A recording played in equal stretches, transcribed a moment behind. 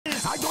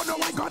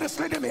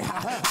misleading me.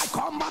 I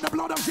come by the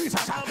blood of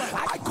Jesus.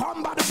 I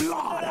come by the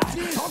blood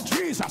of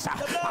Jesus.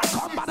 I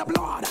come by the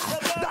blood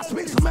that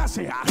speaks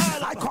mercy.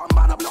 I come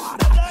by the blood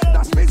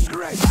that speaks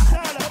grace.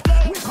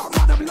 We come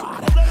by the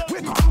blood.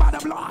 We come by the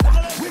blood.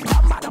 We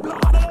come by the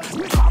blood.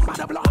 We come by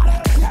the blood.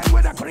 And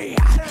we decree,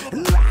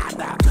 let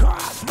the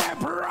curse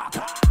be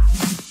broken.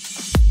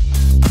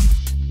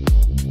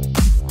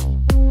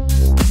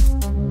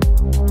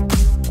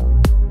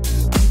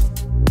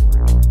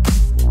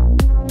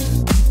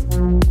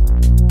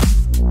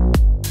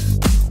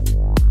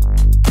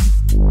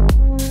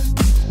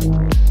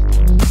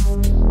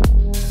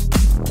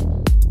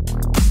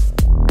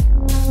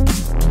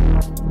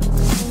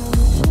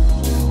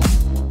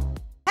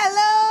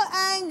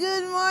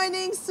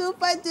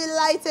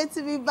 Delighted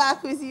to be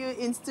back with you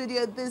in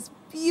studio this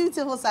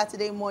beautiful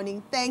Saturday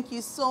morning. Thank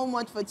you so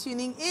much for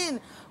tuning in.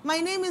 My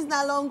name is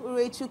Nalong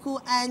Urechuku,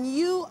 and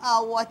you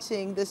are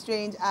watching The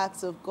Strange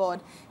Acts of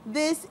God.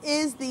 This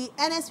is the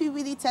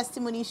NSPPD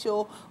Testimony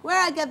Show, where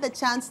I get the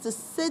chance to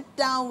sit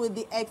down with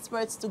the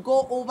experts to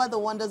go over the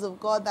wonders of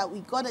God that we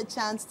got a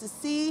chance to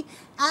see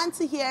and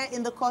to hear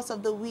in the course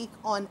of the week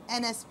on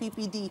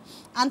NSPPD.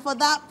 And for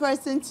that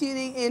person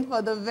tuning in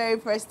for the very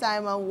first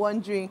time and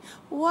wondering,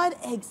 what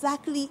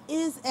exactly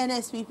is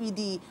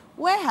NSPPD?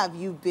 Where have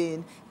you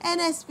been?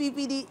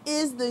 NSPPD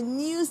is the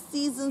new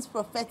season's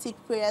prophetic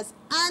prayers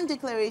and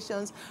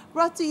declarations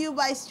brought to you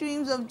by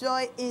Streams of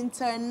Joy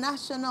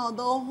International,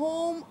 the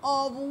home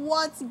of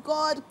what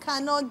God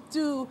cannot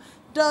do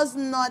does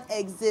not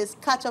exist.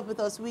 Catch up with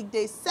us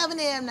weekdays, 7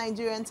 a.m.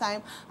 Nigerian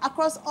time,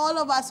 across all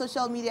of our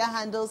social media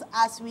handles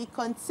as we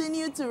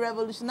continue to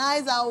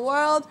revolutionize our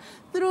world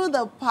through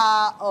the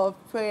power of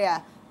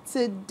prayer.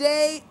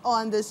 Today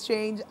on The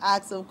Strange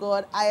Acts of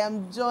God, I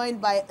am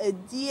joined by a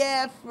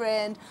dear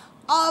friend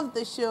of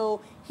the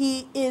show.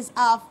 He is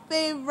our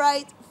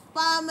favorite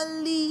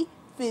family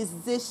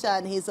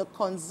physician. He's a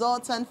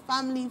consultant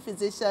family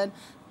physician.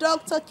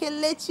 Dr.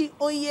 Kelechi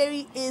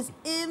Oyeri is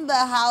in the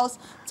house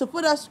to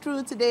put us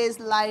through today's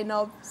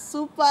lineup.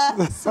 Super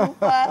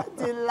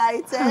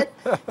delighted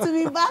to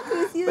be back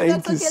with you,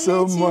 Thank Dr. you Kelechi.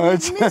 so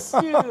much. We missed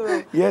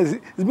you. Yes,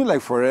 it's been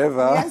like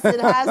forever. Yes, it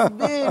has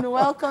been.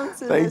 Welcome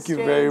to Thank The you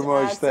very Strange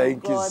much. Acts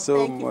Thank of you God. so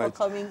Thank you much. for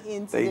coming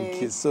in today.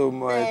 Thank you so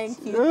much.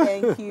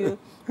 Thank you.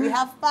 We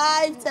have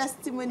 5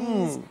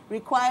 testimonies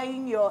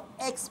requiring your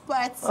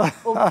expert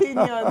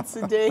opinion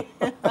today.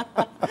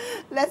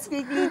 Let's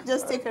quickly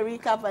just take a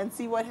recap and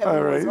see what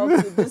heaven was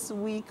up to this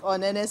week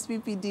on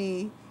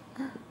NSPPD.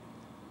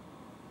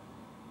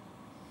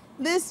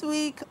 This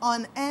week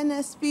on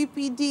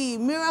NSPPD,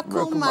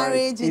 Miracle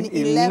Marriage in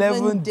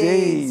 11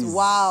 days.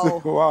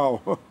 Wow.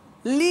 Wow.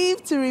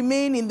 Leave to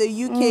remain in the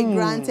UK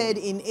granted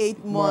in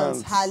 8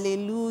 months.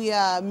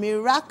 Hallelujah.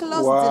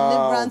 Miraculous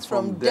deliverance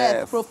from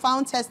death.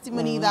 Profound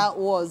testimony that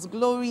was.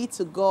 Glory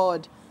to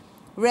God.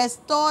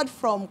 Restored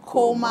from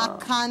coma,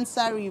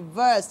 cancer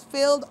reversed,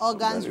 failed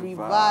organs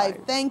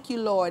revived. Thank you,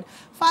 Lord.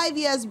 5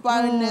 years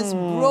barrenness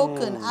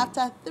broken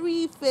after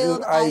 3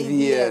 failed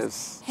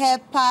IVFs.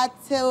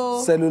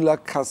 Cellular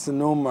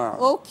carcinoma.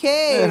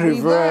 Okay,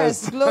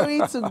 reversed. Glory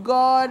to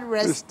God.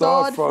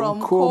 Restored from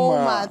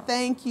coma.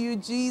 Thank you,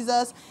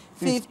 Jesus.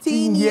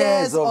 15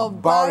 years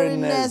of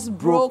barrenness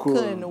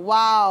broken.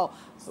 Wow.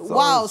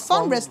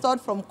 Some restored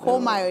from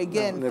coma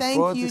again.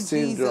 Thank you,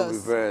 Jesus.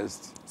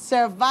 Reversed.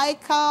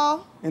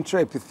 Cervical.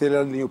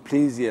 Intraepithelial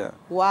neoplasia.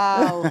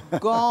 Wow,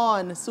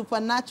 gone.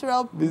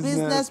 Supernatural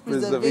business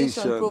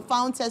preservation.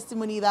 Profound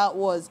testimony that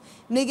was.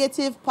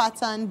 Negative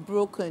pattern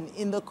broken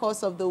in the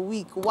course of the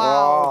week.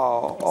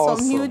 Wow.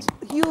 Awesome. Some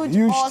huge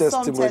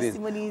awesome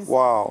testimonies.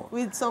 Wow.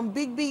 With some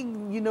big,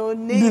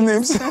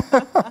 names.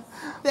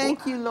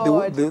 Thank you,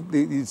 Lord.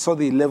 You saw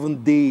the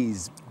 11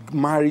 days.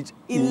 Marriage,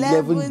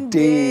 11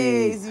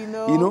 days,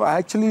 I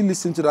actually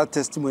listened to that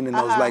testimony and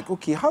I was like,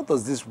 okay, how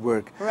does this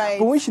work? Right.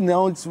 But when she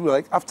now, it's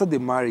like after the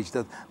marriage,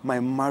 that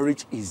my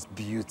marriage is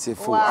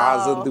beautiful. Wow.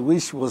 As in the way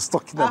she was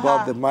talking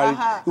about the marriage,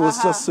 it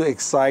was just so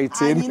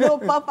exciting.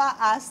 And Papa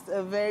asked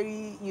a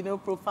very,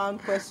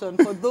 profound question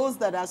for those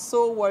that are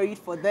so worried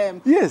for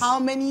them. Yes. How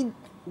many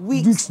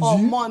weeks or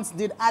months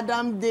did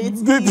Adam date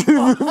Eve?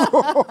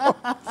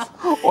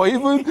 Or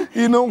even,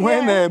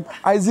 when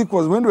Isaac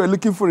was, when we were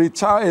looking for a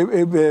child,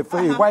 a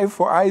wife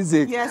for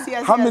Isaac. Yes.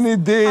 How many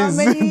days? How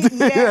many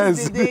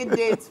years did they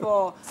date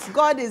for?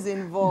 God is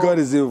involved. God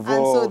is involved.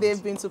 And so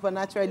they've been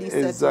supernaturally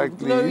settled.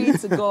 Exactly. Glory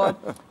to God.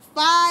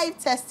 5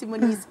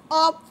 testimonies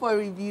up for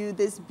review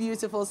this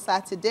beautiful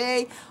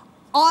Saturday.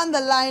 On the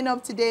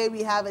lineup today,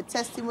 we have a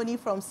testimony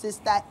from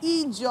Sister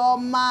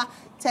Ijoma,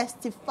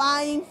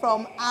 testifying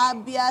from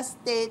Abia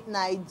State,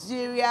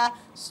 Nigeria.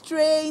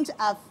 Strange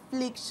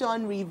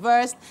affliction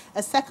reversed.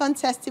 A second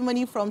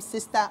testimony from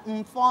Sister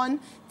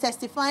Mfon,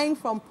 testifying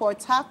from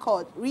Port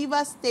Harcourt,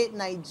 Rivers State,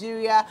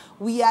 Nigeria.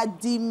 We are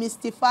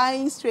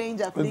demystifying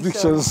strange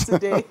afflictions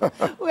today.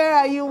 Where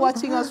are you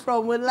watching us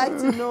from? We'd like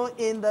to know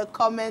in the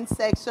comment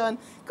section.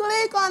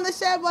 Click on the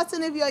share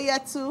button if you're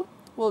yet to.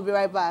 We'll be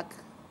right back.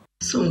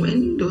 So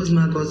when those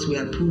maggots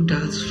were pulled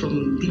out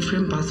from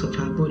different parts of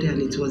her body,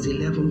 and it was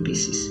 11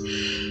 pieces.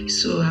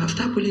 So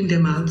after pulling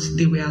them out,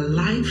 they were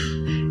alive,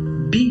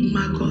 big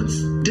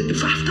maggots.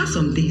 After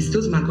some days,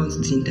 those maggots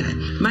didn't die.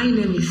 My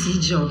name is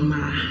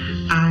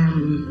Ijoma.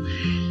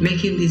 I'm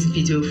making this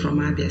video from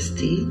Abia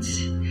State.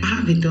 I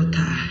have a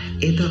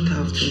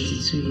daughter of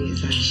 22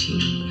 years, and she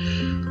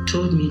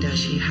told me that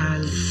she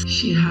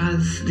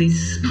has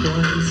these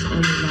boils all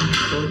over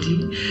her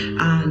body,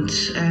 and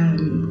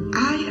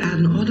I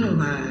and other of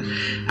our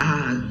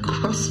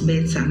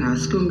classmates and our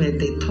schoolmates,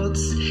 they thought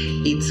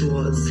it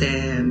was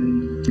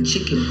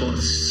chicken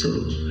pox. So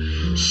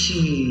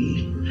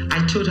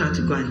I told her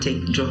to go and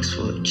take drugs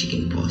for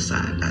chicken pox.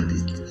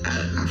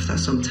 After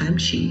some time,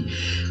 she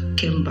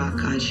came back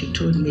and she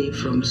told me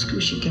from school.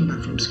 She came back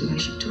from school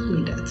and she told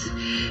me that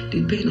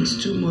the pain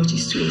is too much,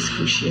 it's too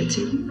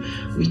excruciating.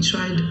 We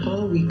tried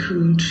all we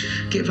could,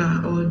 gave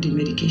her all the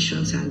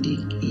medications, and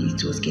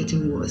it was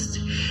getting worse.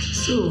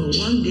 So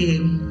one day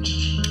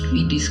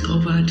we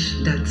discovered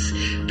that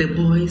the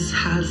boys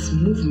has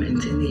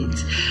movement in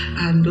it,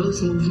 and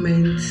those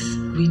movements,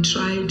 we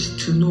tried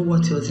to know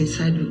what was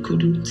inside, we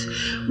couldn't.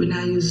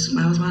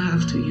 My husband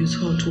have to use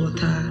hot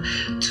water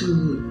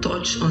to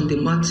touch on the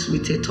mat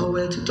with a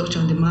towel, to touch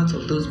on the mat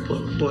of those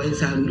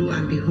boys, and lo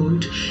and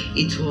behold,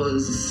 it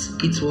was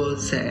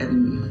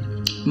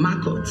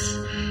maggots.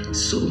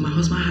 So my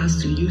husband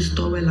has to use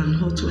towel and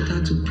hot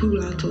water to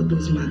pull out all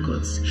those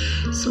maggots.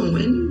 So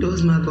when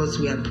those maggots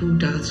were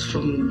pulled out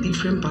from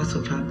different parts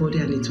of her body,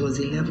 and it was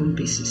 11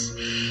 pieces.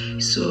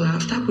 So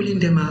after pulling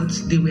them out,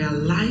 they were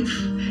alive,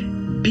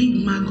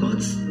 big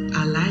maggots,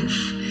 alive.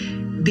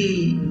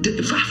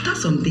 After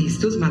some days,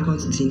 those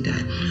maggots didn't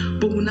die.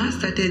 But when I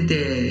started,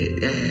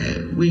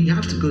 we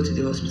have to go to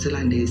the hospital,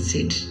 and they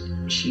said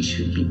she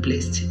should be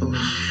placed on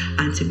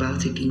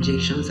antibiotic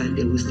injections, and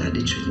they will start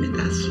the treatment.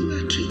 As we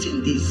were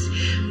treating this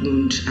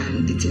wound,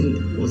 and the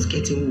thing was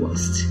getting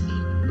worse.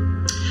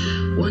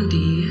 One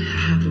day, I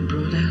have a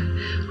brother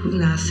who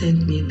now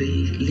sent me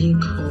the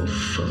link of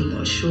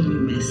Lord, show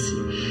me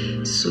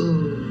mercy.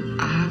 So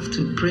I have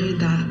to pray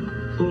that,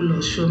 oh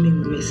Lord, show me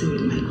mercy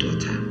with my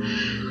daughter.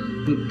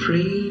 We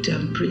prayed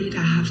and prayed.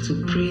 I have to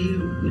pray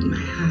with my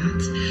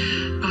heart.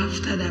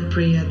 After that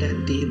prayer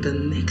that day, the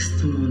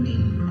next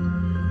morning,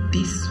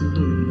 this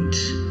wound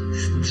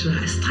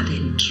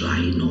started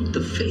drying up.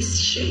 The face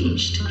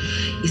changed.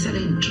 It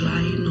started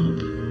drying up,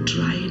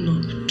 drying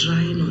up,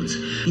 drying up.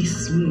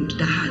 This wound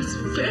that has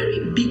very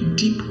big,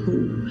 deep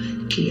hole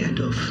cleared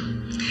off.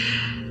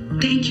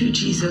 Thank you,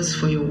 Jesus,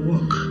 for your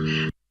work.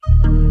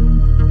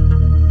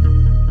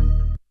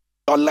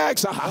 Your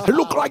legs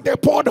look like they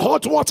poured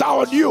hot water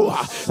on you.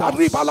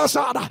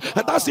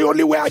 And that's the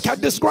only way I can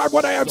describe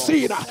what I am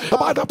seeing.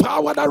 By the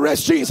power that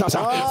raised Jesus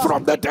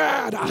from the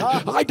dead,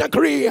 I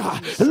decree,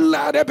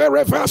 let it be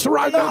reversed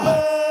right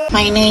now.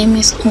 My name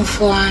is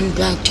Umfuan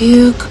Black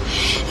Duke.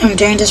 I'm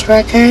doing this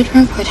record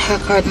from Port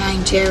Harcourt,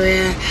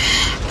 Nigeria.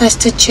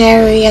 Pastor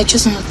Jerry, I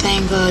just want to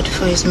thank God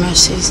for his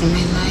mercies in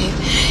my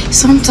life.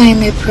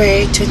 Sometime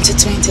April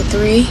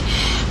 2023,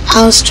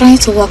 I was trying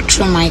to walk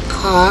through my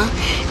car,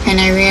 and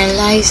I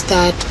realized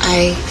that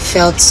I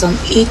felt some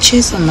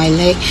itches on my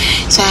leg,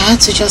 so I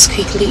had to just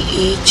quickly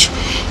itch.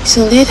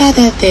 So later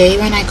that day,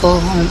 when I got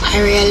home,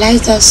 I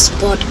realized that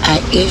spot I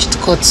itched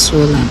got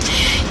swollen.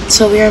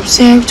 So we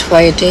observed for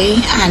a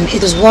day, and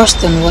it was worse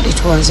than what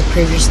it was the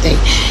previous day.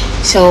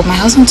 So my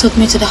husband took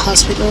me to the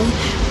hospital.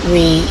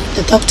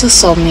 The doctor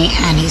saw me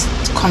and he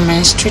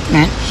commenced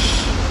treatment.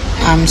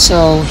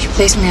 So he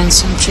placed me on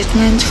some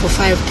treatment for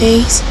 5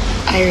 days.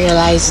 I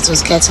realized it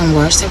was getting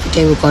worse. Every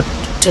day we got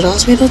to the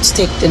hospital to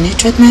take the new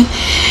treatment.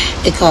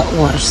 It got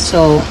worse.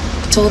 So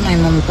I told my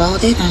mom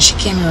about it, and she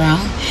came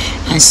around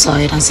and saw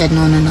it and said,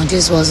 no,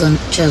 this wasn't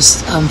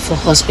just for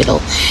hospital.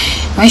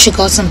 When she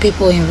got some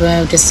people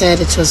involved, they said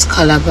it was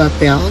Calabar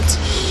belt.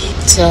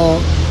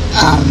 So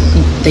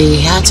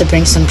they had to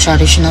bring some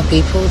traditional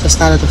people. They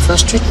started the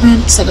first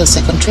treatment, started the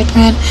second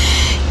treatment.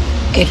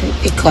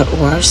 It got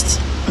worse.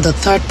 The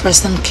third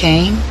person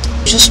came.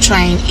 Just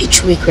trying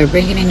each week, we're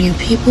bringing in new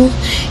people.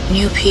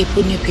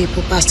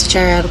 Pastor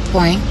Jerry at a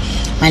point,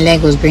 my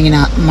leg was bringing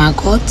out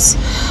maggots.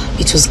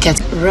 It was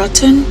getting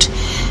rotten.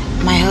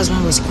 My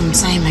husband was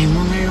concerned, my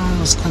mom, everyone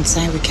was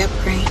concerned. We kept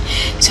praying.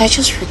 So I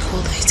just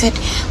recalled, I said,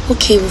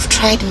 okay, we've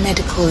tried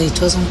medical, it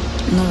wasn't,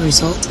 no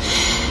result.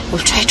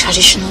 We've tried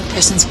traditional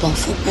persons, about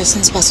 4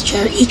 persons, Pastor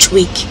Jerry, each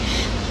week,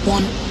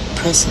 1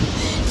 person.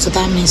 So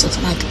that means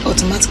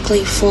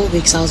automatically 4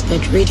 weeks I was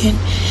bedridden.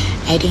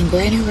 I didn't go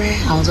anywhere.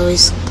 I was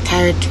always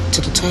carried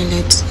to the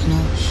toilet,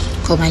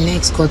 because my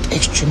legs got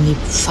extremely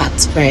fat,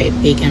 very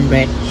big and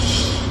red.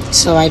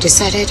 So I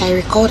decided, I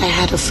recalled I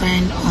had a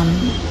friend on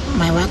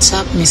my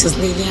WhatsApp, Mrs.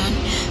 Lillian.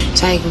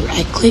 So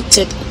I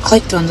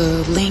clicked on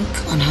the link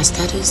on her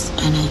status,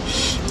 and I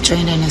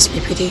joined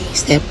NSPPD,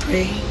 step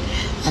praying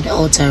at the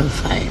altar of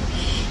fire.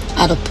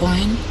 At a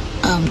point,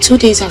 2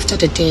 days after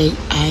the day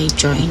I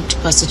joined,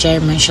 Pastor Jerry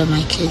mentioned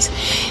my case.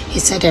 He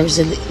said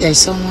there's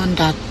someone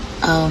that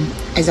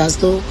It's as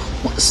though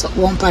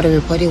one part of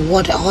your body,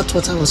 hot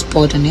water was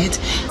poured on it.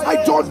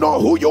 I don't know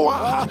who you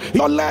are.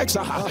 Your legs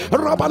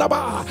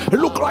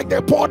look like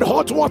they poured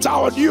hot water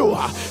on you.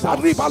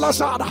 And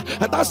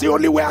that's the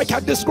only way I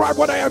can describe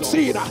what I am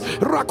seeing.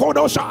 Like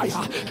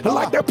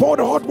they poured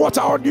hot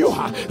water on you.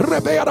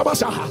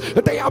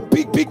 They are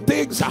big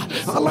things.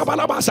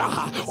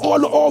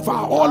 All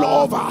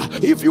over.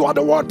 If you are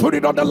the one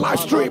putting on the live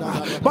stream,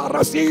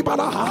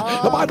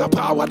 by the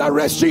power that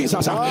rests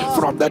Jesus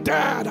from the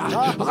dead,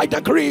 I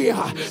decree,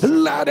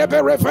 let it be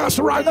reversed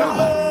right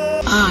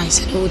now. I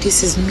said, oh,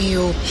 this is me.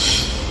 Oh,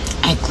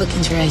 I clicked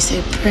into it. I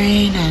said,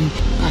 praying, and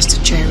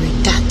Pastor Jerry,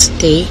 that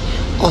day,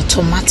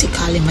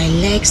 automatically, my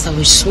legs that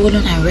were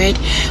swollen and red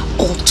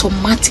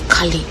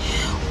automatically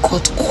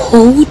got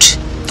cold.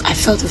 I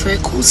felt a very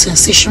cold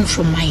sensation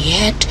from my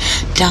head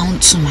down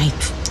to my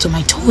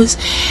toes,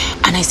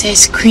 and I started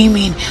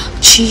screaming,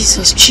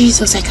 Jesus,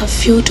 Jesus, I can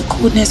feel the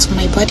coldness of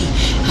my body.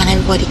 And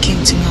everybody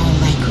came to me, all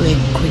like, we're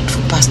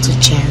grateful, Pastor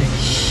Jerry.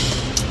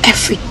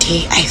 Every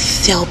day I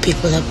tell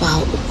people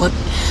about what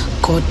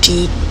God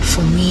did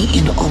for me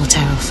in the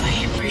altar of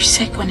fire. For a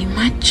second,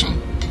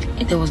 imagine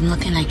if there was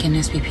nothing like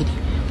NSPPD.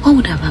 What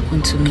would have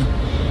happened to me?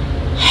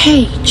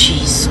 Hey,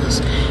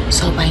 Jesus.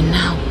 So by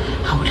now,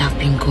 I would have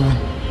been gone.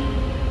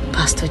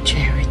 Pastor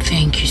Jerry,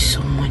 thank you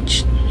so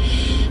much.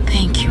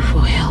 Thank you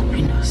for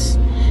helping us.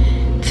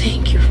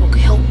 Thank you for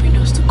helping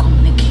us to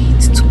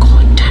communicate to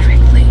God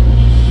directly.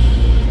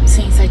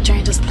 Since I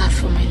joined this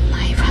platform, my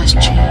life has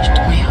changed.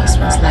 My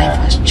husband's life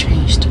has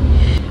changed.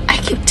 I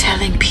keep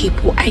telling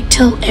people, I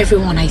tell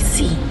everyone I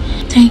see,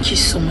 thank you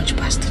so much,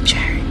 Pastor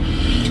Jerry.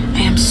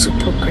 I am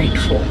super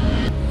grateful.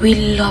 We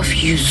love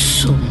you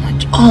so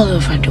much. All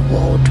over the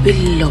world, we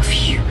love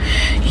you.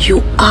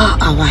 You are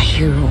our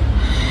hero.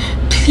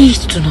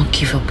 Please do not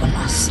give up on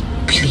us.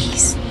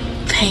 Please.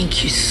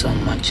 Thank you so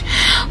much.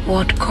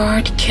 What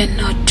God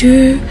cannot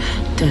do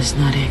does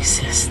not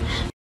exist.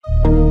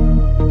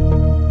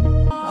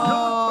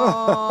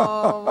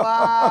 Oh,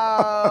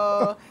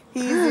 wow.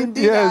 He's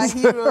indeed our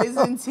hero,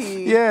 isn't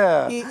he?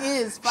 Yeah. He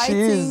is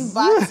fighting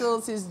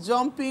battles. He's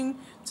jumping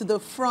to the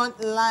front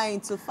line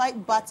to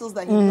fight battles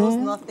that he knows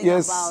nothing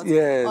about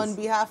on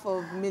behalf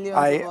of millions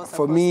of us.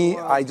 For me,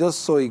 I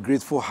just saw a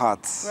grateful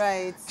heart.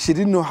 Right. She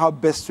didn't know how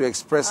best to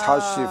express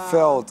how she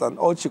felt, and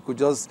all she could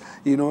just,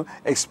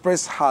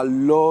 express her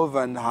love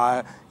and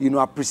her,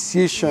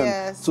 appreciation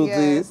to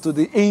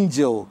the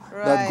angel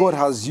that God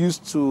has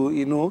used to,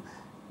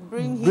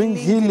 bring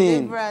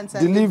healing,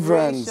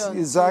 deliverance,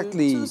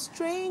 exactly. To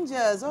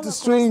strangers, all to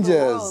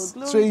strangers,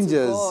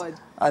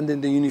 and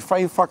then the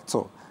unifying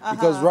factor.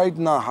 Because right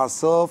now,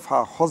 herself,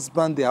 her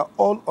husband, they are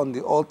all on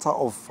the altar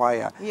of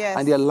fire,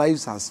 and their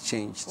lives has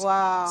changed.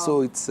 Wow!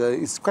 So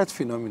it's quite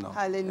phenomenal.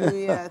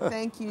 Hallelujah!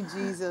 Thank you,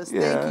 Jesus.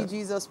 Thank you,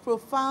 Jesus.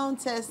 Profound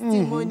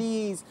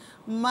testimonies.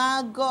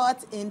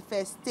 Maggot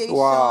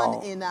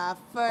infestation in our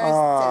first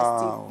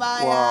testifier.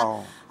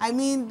 Wow. I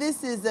mean,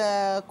 this is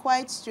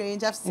quite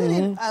strange. I've seen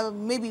it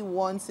maybe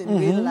once in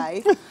real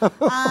life,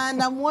 and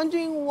I'm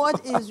wondering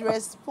what is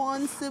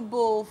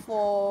responsible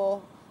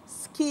for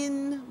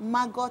skin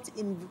maggot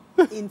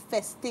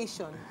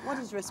infestation. What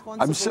is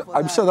responsible for that?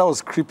 I'm sure that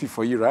was creepy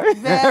for you, right?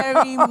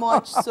 Very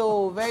much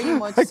so. Very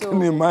much so. I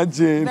can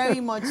imagine. Very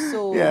much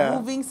so. Yeah.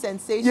 Moving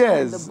sensation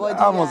in the body.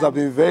 That must have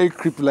been very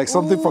creepy, like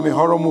something from a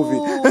horror movie.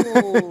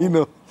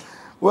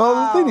 Well,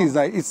 the thing is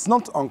that it's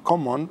not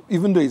uncommon,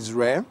 even though it's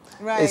rare,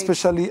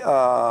 especially,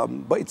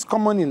 but it's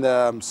common in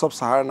the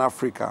sub-Saharan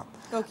Africa.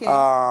 Okay.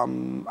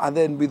 And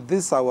then with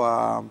this,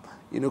 our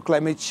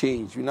climate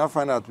change, we now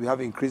find out we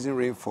have increasing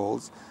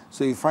rainfalls.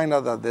 So you find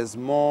out that there's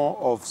more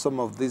of some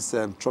of these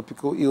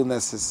tropical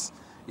illnesses,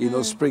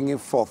 springing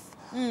forth.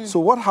 So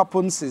what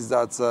happens is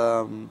that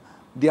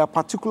there are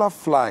particular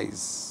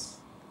flies.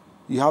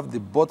 You have the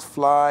bot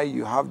fly,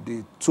 you have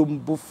the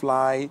tumbu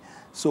fly.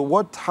 So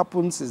what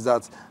happens is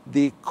that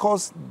they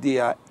cause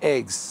their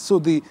eggs.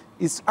 So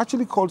it's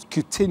actually called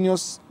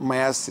cutaneous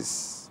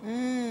myiasis,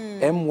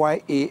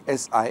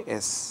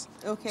 M-Y-A-S-I-S.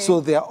 Okay. So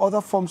there are other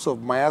forms of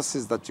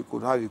myiasis that you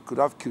could have. You could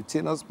have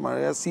cutaneous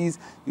myiasis,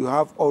 you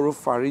have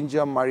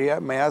oropharyngeal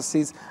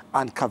myiasis,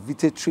 and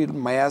cavitatory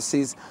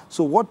myiasis.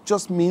 So what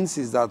just means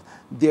is that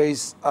there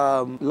is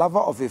larva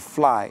of a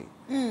fly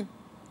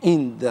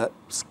in the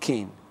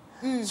skin.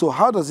 So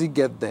how does it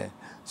get there?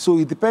 So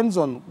it depends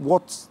on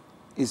what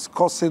is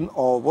causing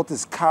or what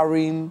is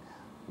carrying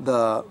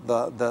the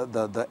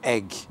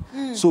egg.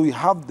 So you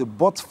have the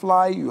bot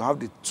fly, you have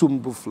the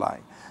tumbu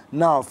fly.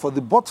 Now, for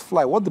the bot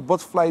fly, what the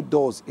bot fly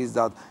does is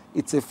that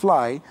it's a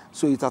fly,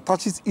 so it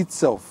attaches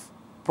itself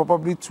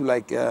probably to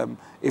like a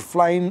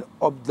flying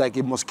up like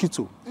a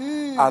mosquito,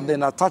 and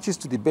then attaches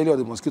to the belly of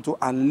the mosquito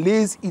and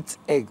lays its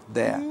egg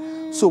there.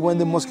 So when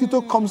the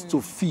mosquito comes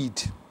to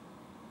feed,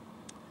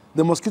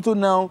 the mosquito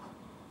now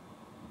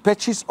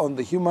perches on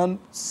the human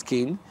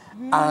skin,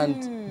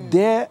 and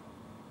there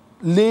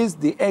lays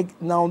the egg,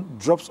 now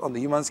drops on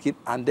the human skin,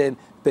 and then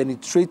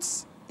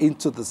penetrates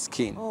into the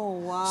skin. Oh,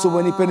 wow. So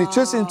when it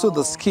penetrates into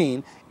the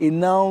skin, it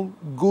now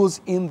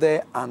goes in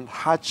there and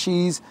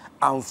hatches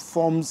and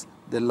forms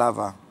the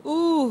larva.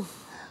 Ooh.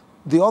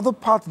 The other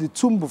part, the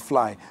tumble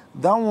fly,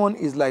 that one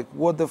is like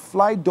what the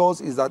fly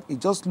does is that it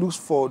just looks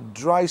for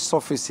dry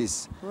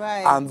surfaces.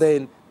 Right. And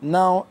then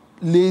now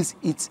lays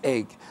its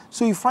egg.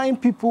 So you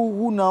find people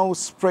who now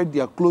spread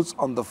their clothes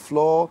on the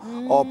floor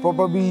or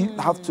probably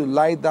have to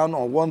lie down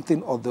on one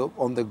thing or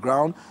on the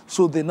ground.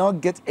 So they now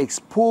get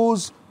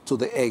exposed to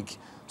the egg.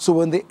 So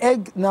when the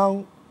egg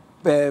now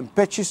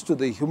perches to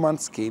the human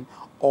skin,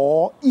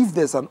 or if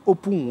there's an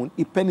open wound,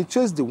 it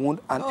penetrates the wound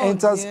and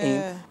enters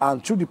in,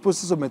 and through the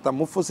process of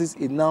metamorphosis,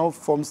 it now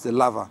forms the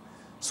larva.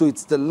 So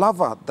it's the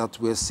larva that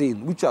we're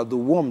seeing, which are the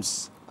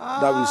worms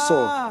that we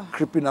saw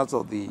creeping out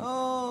of the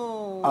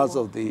out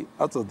of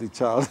the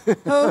child.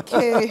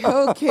 Okay.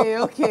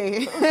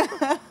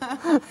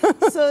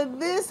 So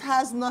this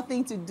has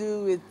nothing to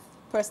do with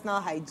personal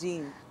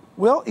hygiene.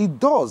 Well, it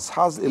does.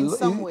 In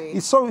some way,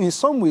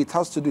 it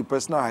has to do with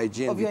personal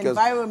hygiene. Of your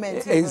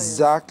environment.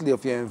 Exactly,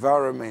 of your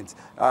environment.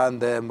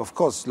 And of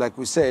course, like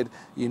we said,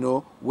 you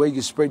know, where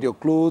you spread your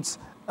clothes,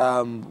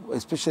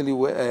 especially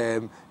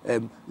where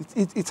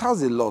it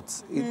has a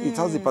lot. It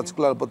has a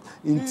particular, but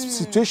in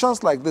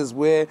situations like this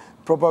where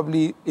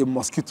probably a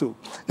mosquito,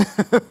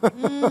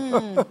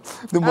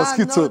 the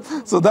mosquito.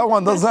 No. So that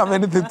one doesn't have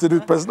anything to do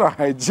with personal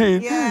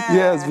hygiene. Yeah.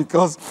 Yes,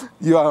 because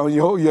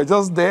you're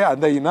just there,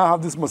 and then you now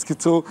have this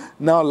mosquito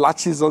now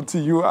latches onto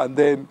you, and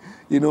then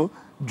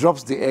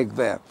drops the egg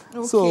there.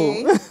 Okay.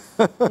 So.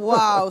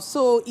 Wow.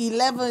 So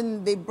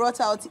 11, they brought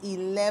out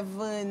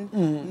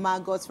 11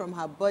 maggots from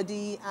her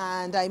body,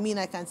 and I mean,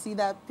 I can see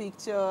that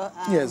picture.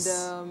 And, yes.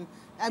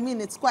 I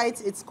mean, it's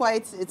quite, I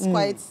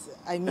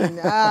mean,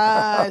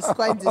 it's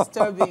quite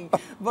disturbing.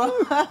 But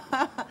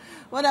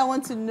what I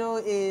want to know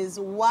is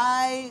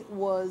why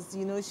was,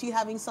 she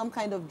having some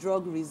kind of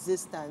drug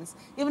resistance,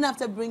 even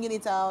after bringing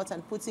it out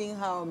and putting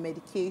her on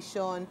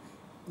medication,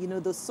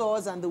 the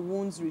sores and the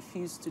wounds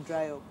refused to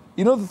dry up.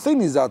 The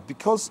thing is that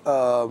because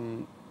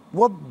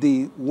what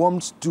the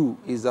worms do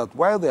is that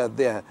while they are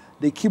there,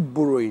 they keep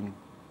burrowing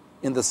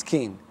in the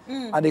skin,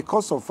 and they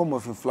cause some form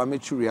of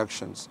inflammatory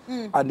reactions,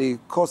 and they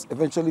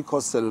eventually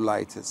cause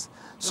cellulitis.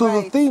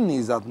 So the thing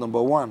is that,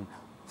 number one,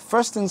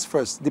 first things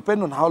first,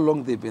 depending on how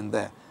long they've been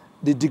there,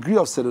 the degree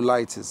of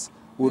cellulitis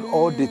would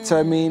all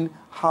determine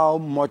how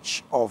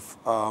much of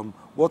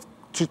what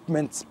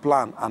treatment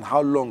plan and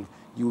how long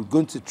you're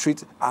going to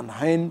treat and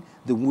when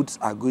the wounds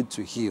are going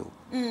to heal.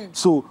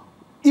 So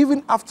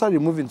even after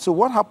removing, so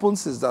what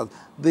happens is that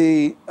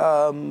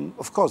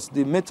of course,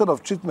 the method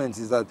of treatment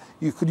is that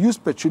you could use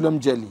petroleum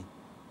jelly,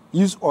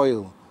 use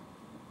oil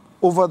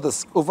over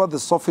the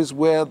surface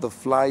where the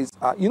flies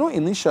are.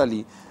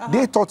 Initially,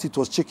 they thought it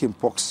was chicken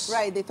pox.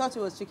 Right, they thought it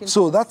was chicken pox.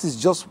 So that is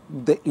just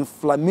the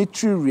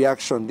inflammatory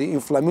reaction, the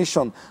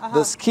inflammation.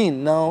 The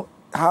skin now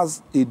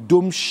has a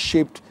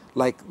dome-shaped,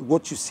 like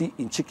what you see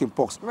in chicken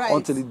pox,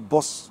 until it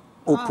bursts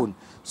open.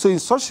 So in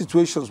such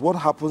situations, what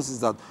happens is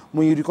that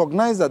when you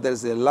recognize that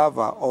there's a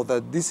larva, or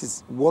that this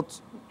is what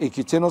a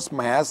cutaneous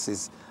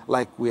myiasis,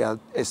 like we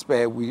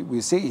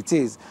say it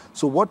is,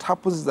 so what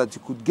happens is that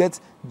you could get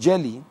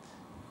jelly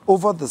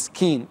over the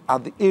skin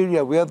at the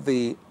area where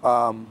the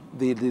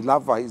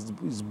larva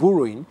is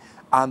burrowing,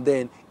 and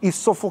then it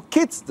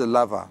suffocates the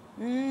larva.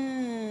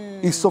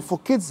 It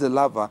suffocates the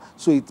larva,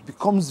 so it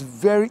becomes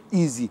very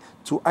easy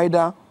to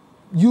either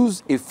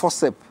use a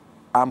forceps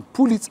and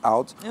pull it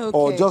out,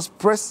 or just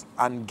press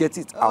and get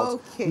it out.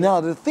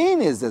 Now, the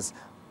thing is this,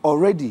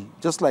 already,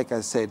 just like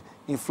I said,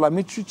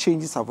 inflammatory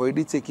changes have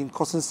already taken,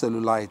 causing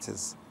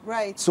cellulitis.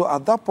 Right. So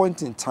at that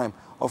point in time,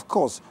 of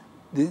course,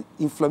 the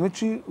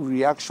inflammatory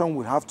reaction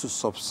will have to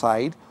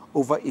subside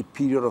over a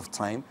period of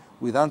time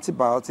with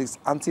antibiotics,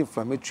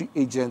 anti-inflammatory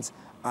agents,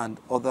 and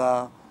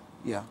other,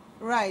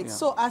 Right. Yeah.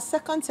 So our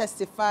second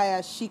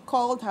testifier, she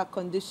called her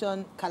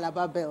condition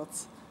Calabar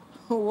belt.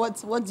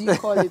 What do you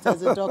call it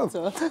as a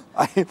doctor?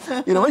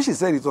 When she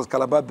said it was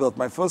Calabar belt,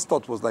 my first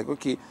thought was like,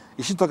 okay,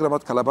 is she talking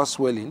about Calabar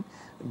swelling?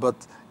 But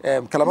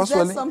Calabar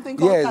swelling,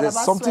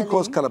 there's something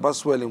called Calabar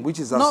swelling, which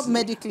is not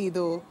medically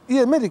though.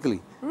 Yeah,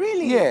 medically.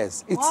 Really?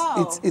 Yes.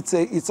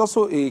 It's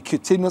also a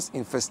cutaneous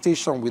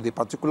infestation with a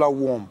particular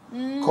worm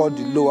called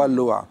the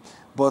lower.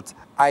 But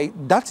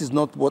that is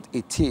not what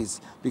it is,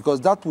 because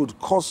that would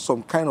cause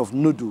some kind of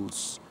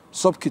nodules,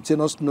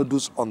 subcutaneous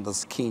nodules on the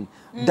skin.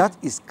 That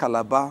is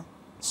Calabar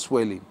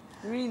swelling.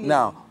 Really?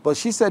 Now, but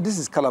she said this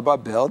is Calabar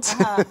belt.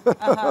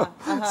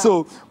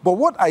 So, but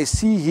what I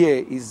see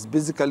here is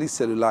basically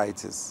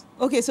cellulitis.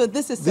 Okay, so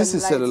this is cellulitis. This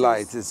is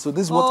cellulitis. So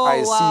this is what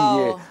I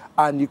see here.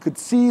 And you could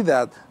see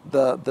that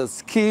the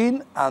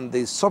skin and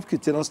the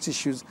subcutaneous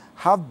tissues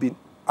have been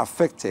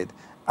affected.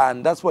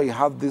 And that's why you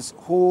have this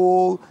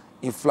whole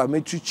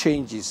inflammatory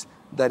changes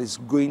that is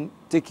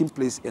taking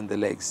place in the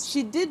legs.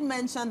 She did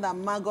mention that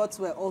maggots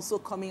were also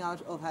coming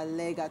out of her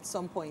leg at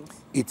some point.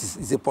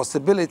 It's a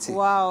possibility.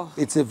 Wow.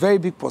 It's a very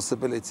big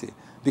possibility,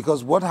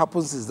 because what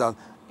happens is that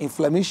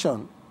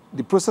inflammation,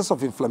 the process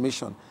of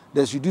inflammation,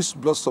 there's reduced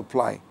blood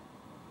supply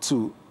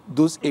to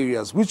those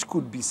areas, which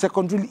could be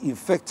secondarily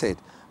infected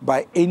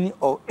by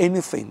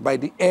anything, by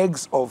the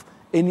eggs of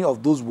any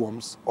of those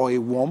worms, or a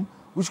worm,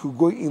 which could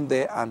go in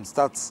there and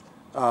start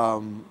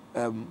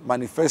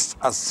manifest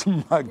as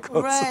maggots.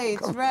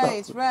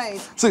 Right.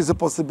 So it's a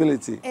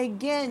possibility.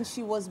 Again,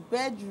 she was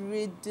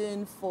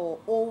bedridden for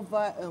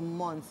over a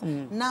month.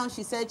 Now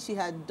she said she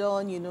had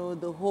done, you know,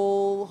 the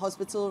whole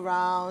hospital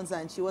rounds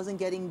and she wasn't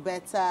getting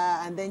better.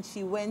 And then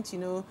she went, you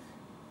know,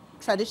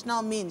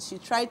 traditional means. She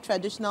tried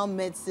traditional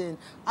medicine.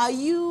 Are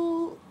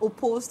you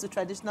opposed to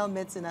traditional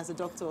medicine as a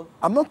doctor?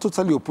 I'm not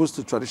totally opposed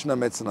to traditional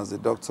medicine as a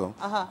doctor.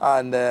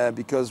 And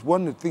because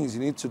one of the things you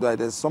need to do,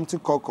 there's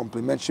something called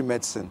complementary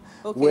medicine,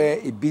 where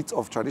a bit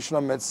of traditional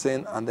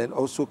medicine and then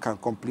also can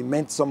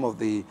complement some of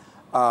the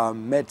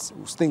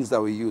things that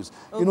we use.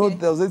 You know,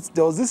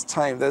 there was this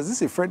time, there's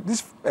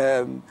this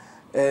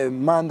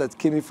man that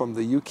came in from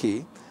the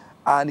UK,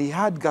 and he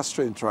had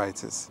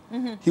gastroenteritis.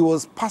 He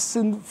was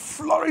passing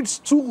florid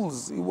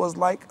stools. He was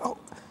like, oh,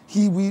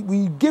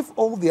 we gave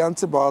all the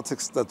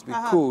antibiotics that we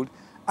could,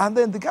 and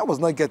then the guy was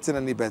not getting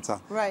any better.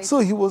 So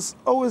he was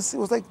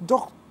like,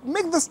 doc,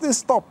 make this thing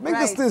stop, make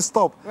this thing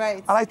stop.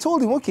 And I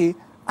told him, okay,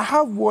 I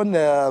have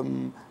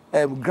one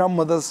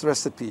grandmother's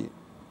recipe.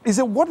 He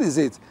said, what is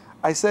it?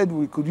 I said,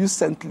 we could use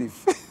scent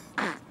leaf.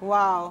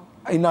 Wow.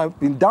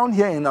 Down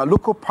here in our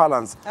local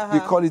parlance, we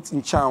call it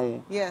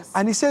inchanwu. Yes.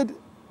 And he said,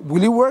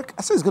 will it work?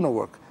 I said, it's going to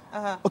work.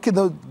 Okay,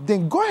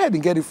 then go ahead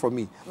and get it for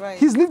me.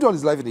 He's lived all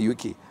his life in the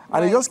UK.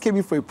 And he just came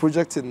in for a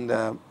project in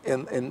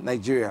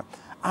Nigeria.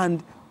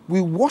 And we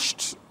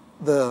washed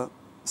the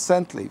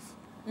scent leaf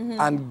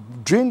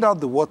and drained out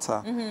the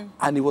water.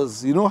 And it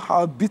was, you know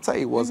how bitter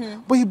it was.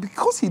 But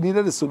because he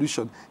needed a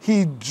solution,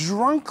 he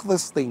drank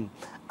this thing.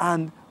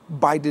 And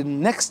by the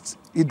next,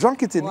 he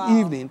drank it in the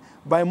evening.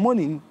 By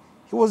morning,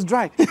 he was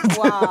dry.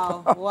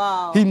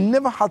 Wow. He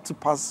never had to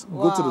go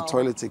to the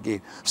toilet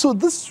again. So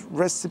these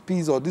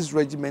recipes or these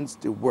regimens,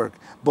 they work.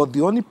 But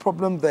the only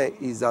problem there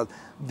is that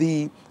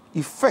the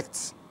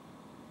effect,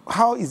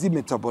 how is it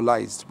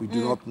metabolized? We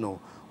do not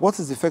know. What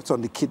is the effect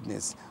on the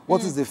kidneys?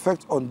 What is the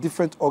effect on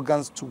different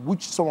organs to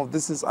which some of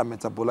these things are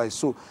metabolized?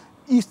 So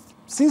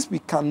since we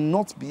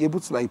cannot be able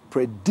to like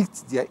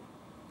predict their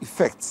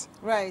effects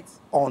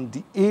on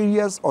the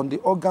areas, on the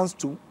organs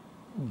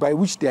by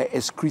which they are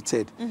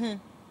excreted,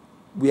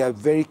 we are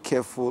very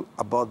careful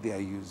about their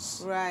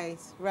use. Right.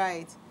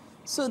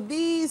 So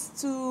these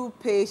two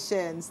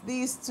patients,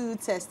 these two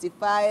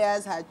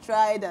testifiers had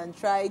tried and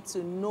tried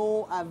to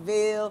no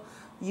avail,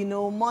 you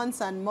know,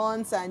 months and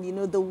months, and, you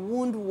know, the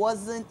wound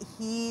wasn't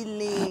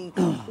healing.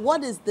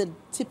 What is the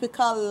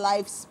typical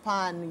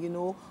lifespan, you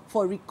know,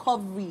 for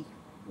recovery?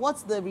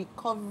 What's the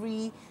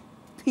recovery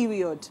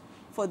period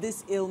for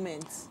this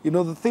ailment? You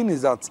know, the thing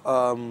is that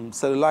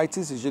cellulitis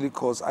is usually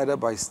caused either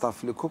by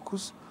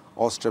Staphylococcus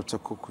or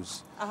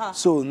Streptococcus.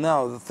 So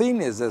now the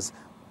thing is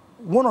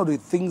one of the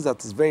things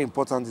that is very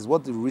important is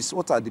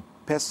what are the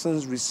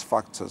person's risk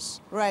factors.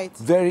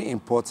 Very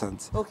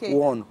important.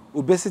 One,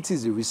 obesity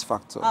is a risk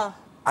factor.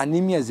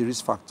 Anemia is a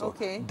risk factor.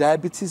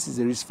 Diabetes is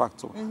a risk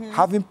factor.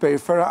 Having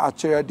peripheral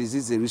arterial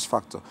disease is a risk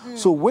factor.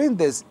 So when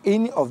there's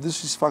any of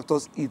these risk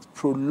factors, it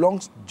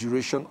prolongs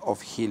duration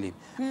of healing.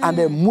 And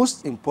then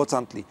most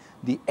importantly,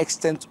 the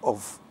extent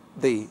of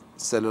the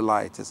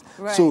cellulitis.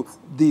 So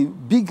the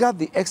bigger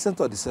the extent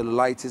of the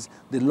cellulitis,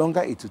 the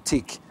longer it will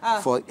take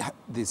for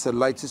the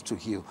cellulitis to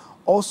heal.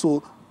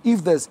 Also,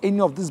 if there's any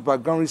of these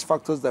background risk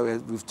factors that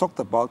we've talked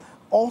about,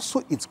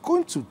 also it's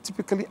going to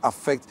typically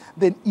affect,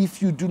 then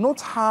if you do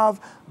not have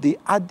the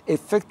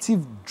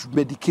effective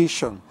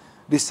medication,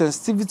 the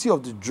sensitivity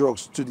of the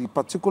drugs to the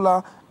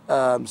particular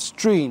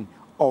strain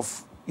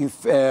of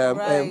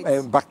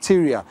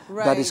bacteria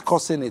that is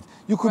causing it,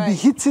 you could be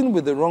hitting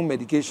with the wrong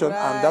medication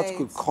and that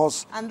could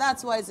cause... And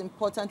that's why it's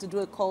important to do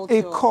a culture.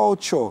 A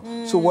culture.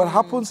 So what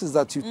happens is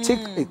that you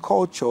take a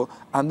culture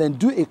and then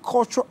do a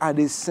culture and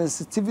a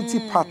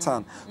sensitivity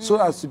pattern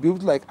so as to be able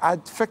to like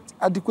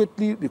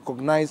adequately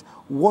recognize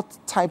what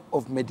type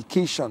of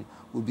medication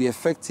will be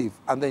effective,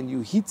 and then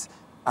you hit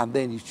and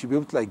then you should be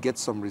able to like get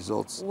some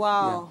results.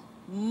 Wow.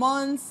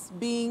 Months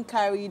being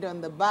carried on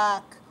the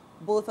back,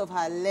 both of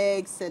her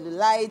legs,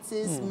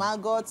 cellulitis,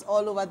 maggots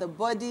all over the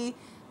body.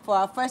 For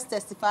our first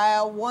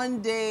testifier,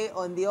 one day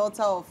on the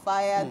altar of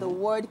fire, the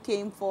word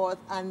came forth,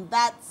 and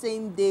that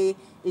same day,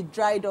 it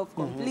dried up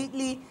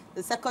completely.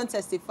 The second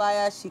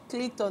testifier, she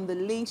clicked on the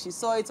link, she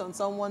saw it on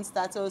someone's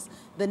status.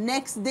 The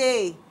next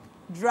day,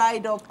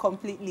 dried up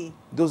completely.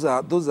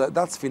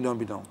 That's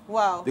phenomenal.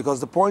 Wow.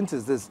 Because the point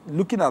is this,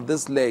 looking at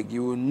this leg,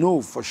 you will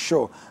know for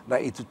sure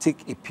that it will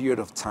take a period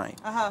of time.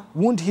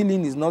 Wound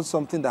healing is not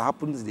something that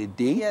happens in a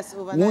day. Yes,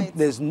 overnight.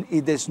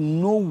 There's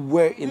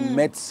nowhere in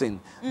medicine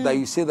that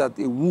you say that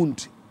a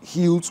wound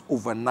heals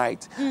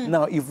overnight.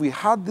 Now, if we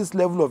had this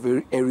level of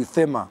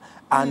erythema,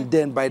 and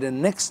then by the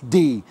next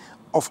day,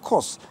 of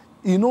course,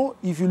 you know,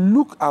 if you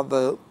look at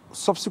the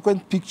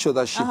subsequent picture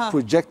that she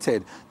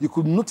projected, you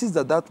could notice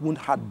that that wound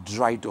had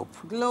dried up.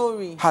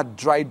 Glory. Had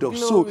dried up. Glory.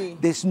 So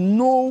there's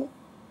no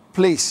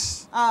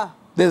place.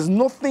 There's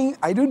nothing,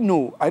 I don't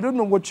know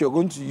what you're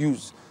going to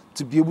use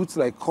to be able to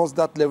like cause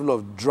that level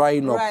of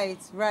drying up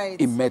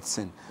in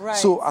medicine.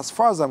 So as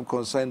far as I'm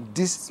concerned,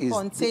 this is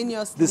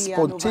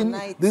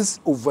this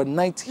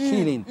overnight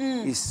healing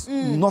is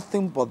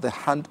nothing but the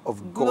hand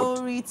of God.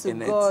 Glory to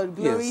God.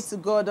 Glory to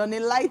God. On a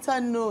lighter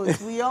note,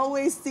 we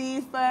always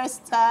see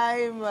first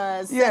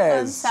timers,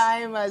 second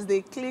timers,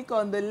 they click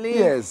on the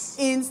link,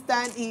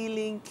 instant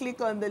healing,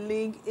 click on the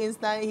link,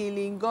 instant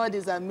healing. God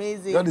is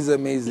amazing. God is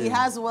amazing. He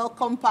has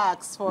welcome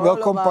packs for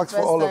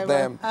all of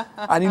them.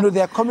 And you know,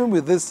 they are coming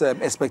with this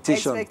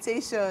expectation.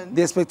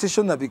 The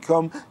expectation that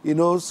become, you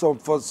know,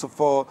 for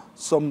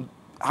some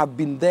have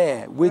been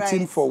there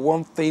waiting for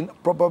one thing.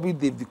 Probably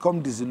they've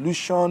become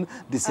disillusioned,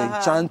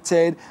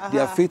 disenchanted,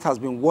 their faith has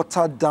been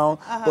watered down,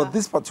 but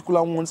these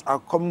particular ones are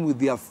coming with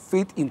their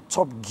faith in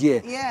top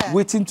gear,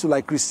 waiting to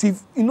like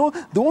receive, you know,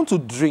 they want to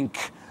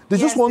drink. They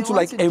just want to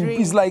like,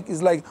 it's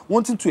like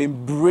wanting to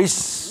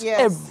embrace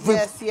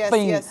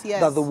everything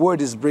that the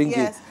word is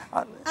bringing.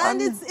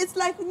 And it's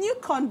like new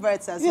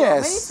converts as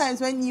well. Many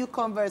times when new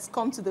converts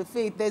come to the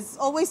faith, there's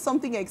always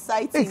something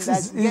exciting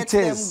that gets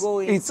them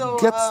going. It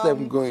gets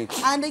them going.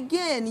 And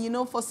again, you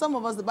know, for some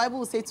of us, the Bible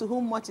will say to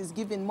whom much is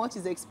given, much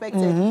is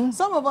expected.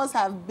 Some of us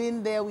have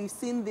been there, we've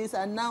seen this,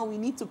 and now we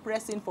need to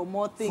press in for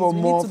more things.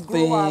 We need to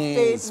grow our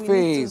faith. We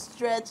need to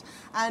stretch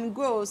and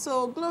grow.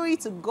 So glory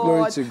to God.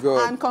 Glory to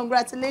God. And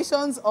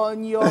congratulations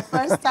on your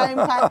first time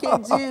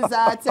packages,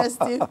 our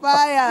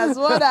testifiers.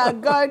 What our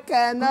God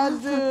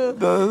cannot do.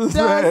 Does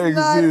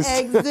not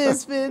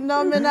exist.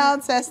 Phenomenal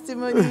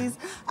testimonies.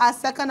 Our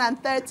second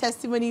and third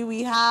testimony,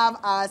 we have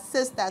our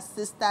sister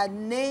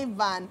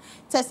Nevan,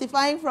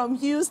 testifying from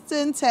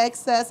Houston,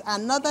 Texas.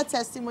 Another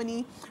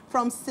testimony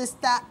from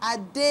Sister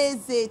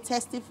Adeze,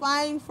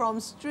 testifying from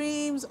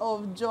Streams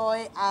of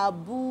Joy,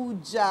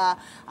 Abuja.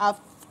 Our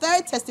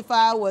third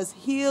testifier was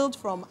healed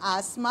from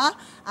asthma,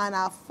 and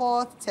our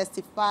fourth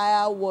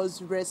testifier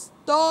was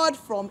restored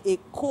from a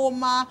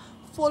coma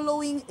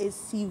following a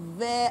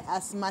severe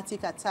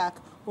asthmatic attack.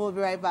 We'll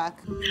be right back.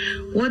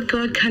 What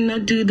God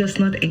cannot do does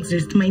not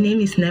exist. My name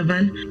is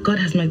Nevan. God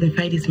has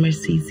magnified his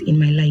mercies in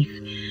my life.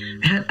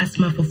 I had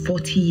asthma for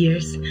 40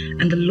 years,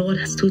 and the Lord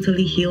has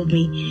totally healed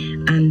me,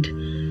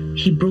 and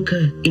he broke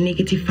a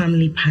negative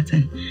family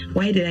pattern.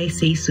 Why did I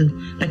say so?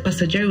 Like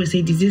Pastor Jerry would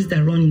say, diseases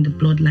that run in the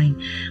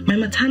bloodline. My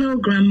maternal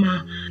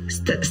grandma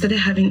started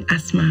having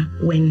asthma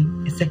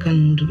when a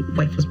second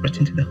wife was brought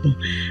into the home,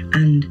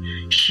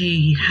 and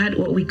she had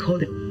what we call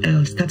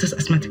status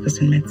asthmaticus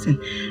in medicine.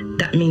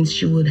 That means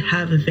she would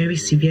have a very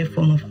severe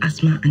form of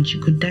asthma, and she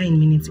could die in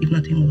minutes if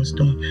nothing was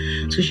done.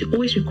 So she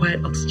always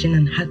required oxygen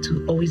and had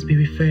to always be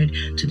referred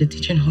to the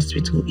teaching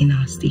hospital in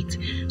our state.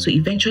 So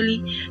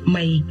eventually,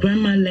 my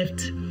grandma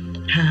left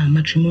her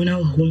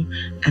matrimonial home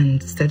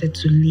and started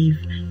to live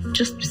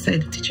just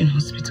beside the teaching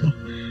hospital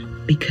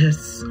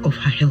because of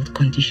her health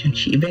condition.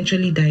 She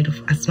eventually died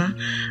of asthma,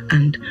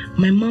 and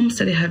my mom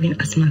started having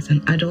asthma as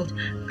an adult.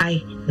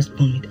 I was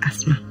born with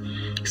asthma.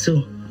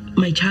 So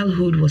my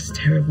childhood was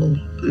terrible.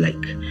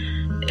 Like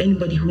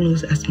anybody who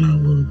knows asthma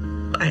will,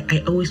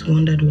 I always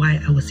wondered why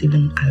I was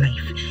even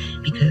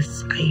alive,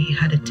 because I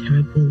had a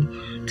terrible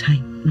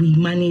time. We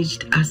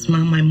managed asthma.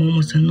 My mom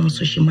was a nurse,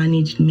 so she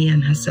managed me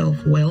and herself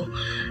well.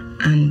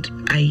 And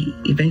I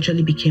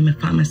eventually became a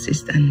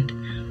pharmacist, and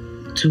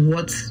to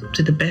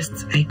the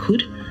best I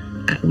could,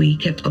 we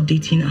kept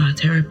updating our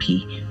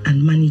therapy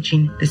and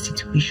managing the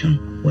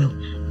situation well.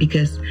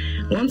 Because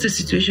once the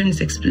situation is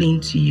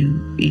explained to you,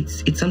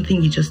 it's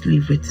something you just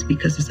live with,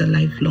 because it's a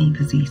lifelong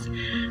disease.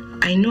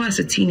 I know as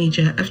a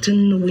teenager, after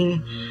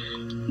knowing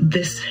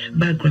this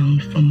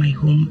background from my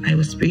home, I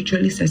was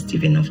spiritually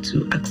sensitive enough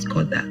to ask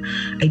God that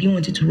I didn't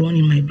want it to run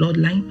in my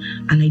bloodline,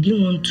 and I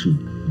didn't want to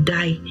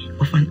die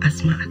of an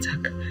asthma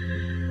attack.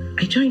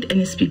 I joined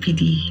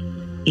NSPPD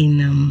in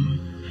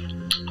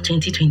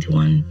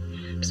 2021,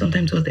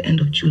 sometime towards the end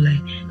of July,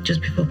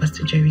 just before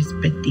Pastor Jerry's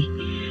birthday.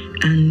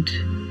 And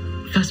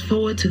fast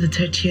forward to the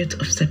 30th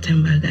of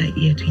September that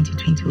year,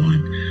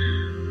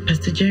 2021,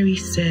 Pastor Jerry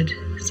said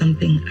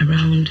something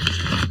around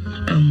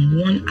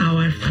 1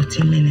 hour,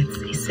 40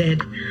 minutes. He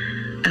said,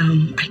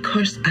 I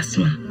curse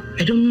asthma.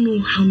 I don't know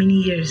how many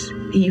years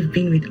you've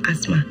been with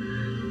asthma,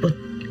 but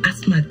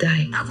asthma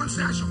die. Heaven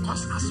said I should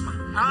cause asthma.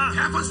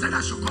 Heaven said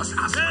I should cause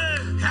asthma.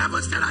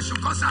 Heaven said I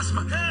should cause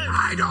asthma.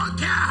 I don't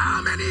care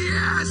how many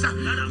years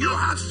you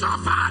have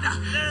suffered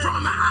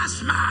from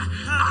asthma.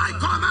 I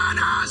command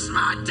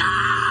asthma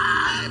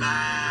die.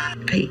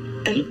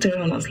 I looked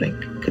around, I was like,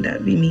 could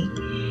that be me?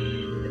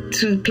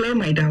 To clear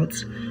my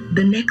doubts,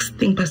 the next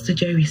thing Pastor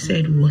Jerry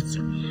said was,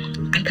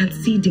 I can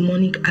see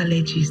demonic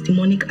allergies.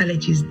 Demonic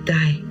allergies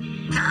die.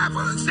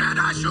 Heaven said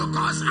I should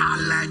cause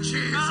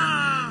allergies.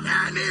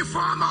 Any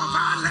form of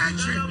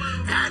allergy,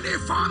 any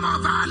form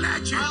of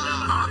allergy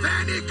of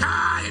any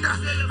kind,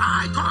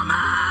 I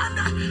command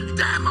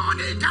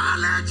demonic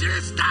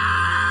allergies die.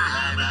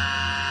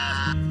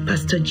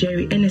 Pastor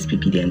Jerry,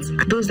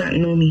 NSPPD, those that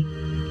know me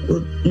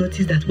will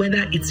notice that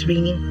whether it's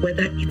raining,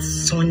 whether it's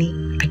sunny,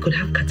 I could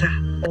have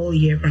catarrh all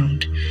year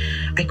round.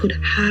 I could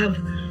have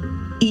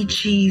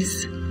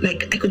itchies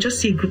Like, I could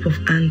just see a group of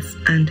ants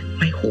and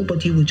my whole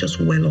body would just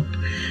well up.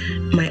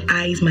 My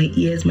eyes, my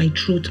ears, my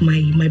throat,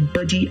 my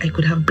body, I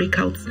could have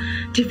breakouts,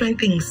 different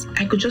things.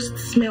 I could just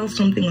smell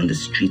something on the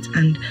street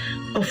and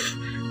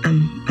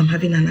I'm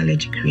having an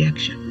allergic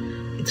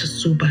reaction. It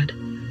was so bad.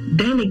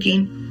 Then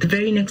again, the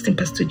very next thing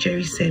Pastor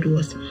Jerry said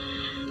was,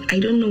 I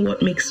don't know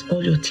what makes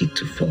all your teeth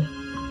to fall.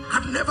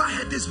 I've never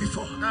heard this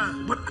before,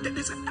 but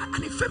there's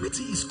an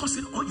infirmity is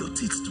causing all your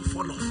teeth to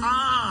fall off.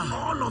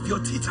 All of your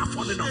teeth are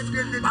falling off.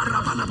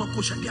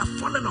 They are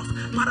falling off.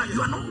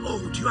 You are not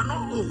old. You are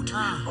not old.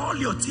 All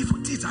your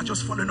teeth are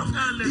just falling off.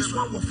 This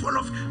one will fall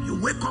off. You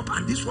wake up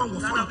and this one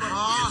will fall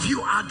off. If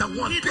you are the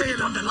one, put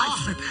it on the live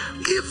stream.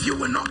 If you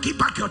will not keep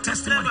back your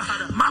testimony,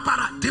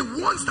 the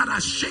ones that are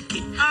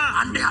shaking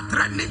and they are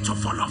threatening to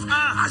fall off,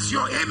 as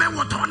your amen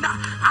will thunder,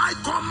 I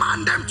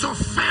command them to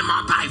fame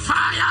by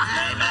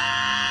fire.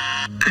 Amen.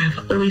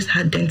 I've always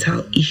had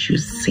dental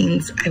issues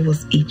since I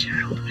was a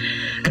child.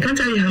 I can't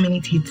tell you how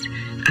many teeth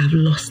I've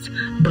lost,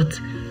 but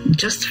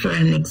just for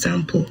an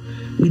example,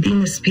 within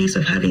the space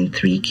of having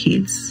 3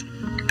 kids,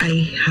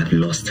 I have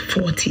lost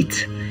 4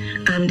 teeth.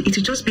 And it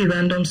would just be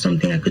random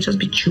something. I could just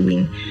be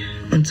chewing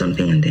on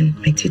something and then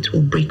my teeth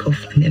will break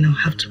off and then I'll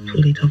have to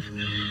pull it off.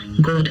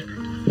 God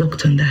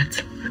worked on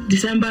that.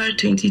 December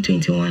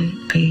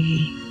 2021,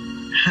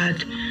 I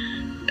had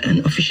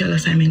an official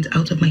assignment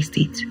out of my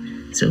state.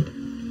 So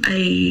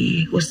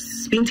I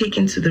was being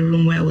taken to the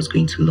room where I was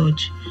going to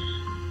lodge,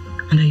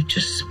 and I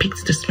just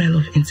picked the smell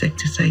of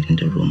insecticide in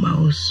the room.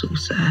 I was so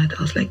sad.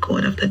 I was like,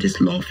 God, after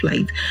this long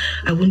flight,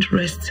 I won't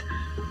rest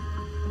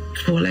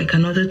for like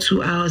another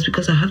 2 hours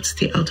because I have to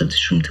stay out of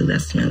this room till that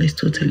smell is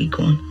totally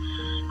gone.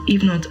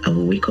 If not, I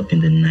will wake up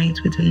in the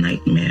night with a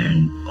nightmare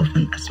of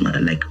an asthma,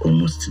 like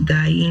almost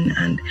dying,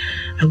 and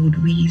I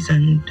would wheeze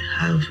and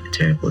have a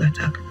terrible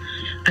attack.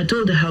 I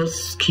told the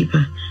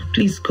housekeeper,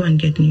 please go and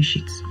get new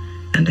sheets.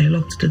 And I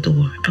locked the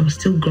door. I was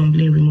still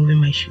grumbling, removing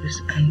my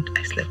shoes, and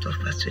I slept off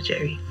Pastor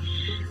Jerry.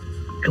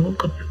 I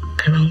woke up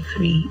around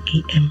 3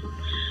 a.m.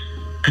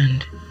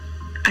 and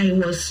I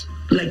was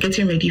like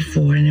getting ready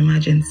for an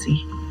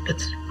emergency,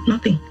 but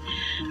nothing.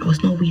 I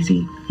was not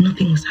wheezing.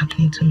 Nothing was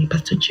happening to me,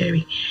 Pastor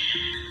Jerry.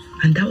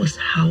 And that was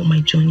how my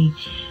journey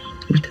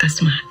with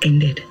asthma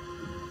ended.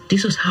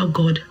 This was how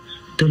God,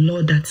 the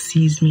Lord that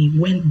sees me,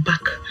 went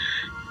back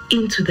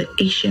into the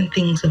ancient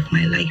things of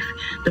my life,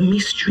 the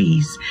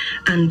mysteries,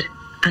 and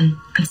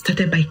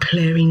started by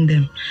clearing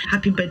them.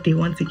 Happy birthday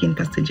once again,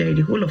 Pastor Jerry.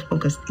 The whole of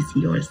August is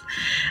yours.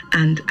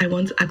 And I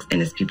want to ask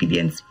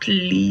NSPPDians,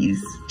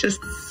 please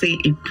just say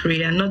a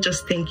prayer. Not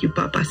just thank you,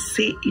 Papa.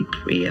 Say a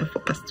prayer for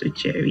Pastor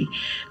Jerry.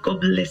 God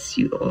bless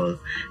you all.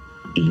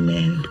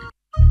 Amen.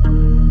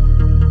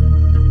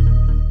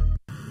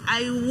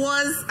 I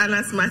was an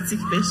asthmatic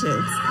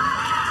patient.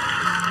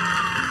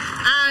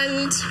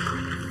 And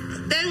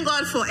thank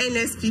God for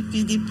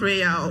NSPPD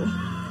prayer.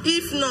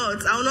 If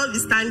not, I will not be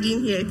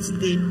standing here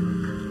today.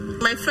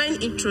 My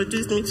friend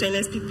introduced me to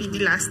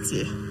NSPPD last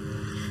year.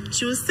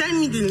 She will send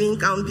me the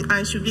link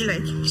and she'll be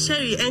like,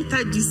 Sherry,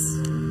 enter this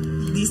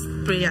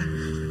prayer.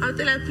 I'll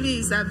tell her,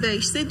 please, I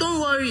beg. She said, don't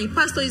worry,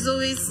 Papa is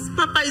always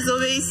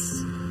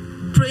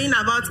praying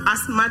about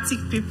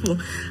asthmatic people.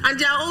 And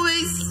they are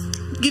always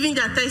giving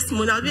their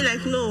testimony. I'll be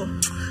like, no,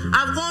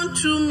 I've gone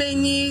through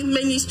many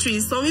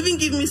ministries. Some even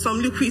give me some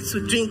liquid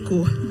to drink.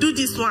 Oh, do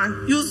this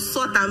one, use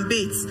salt and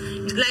bait.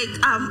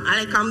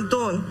 I'm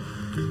done.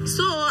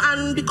 So,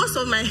 and because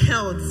of my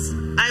health,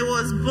 I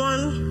was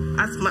born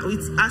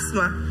with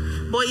asthma,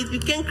 but it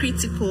became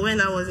critical when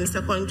I was in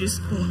secondary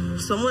school.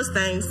 So most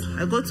times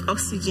I got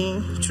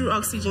oxygen. Through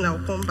oxygen, I'll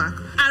come back.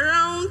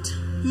 Around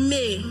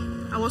May,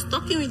 I was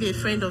talking with a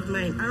friend of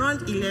mine.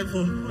 Around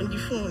 11 on the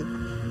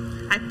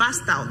phone, I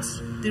passed out.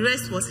 The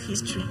rest was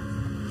history.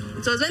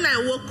 It was when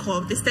I woke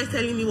up, they started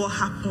telling me what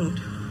happened.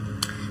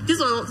 This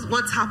was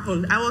what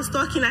happened. I was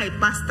talking, I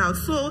passed out.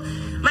 So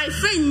my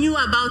friend knew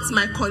about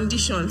my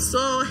condition.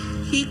 So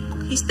he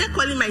started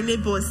calling my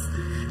neighbors.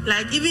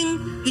 Like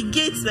even the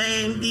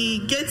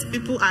gate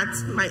people at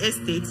my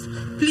estate,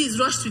 please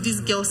rush to this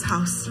girl's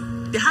house.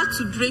 They had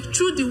to break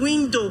through the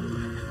window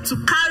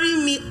to carry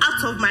me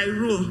out of my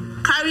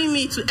room, carry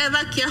me to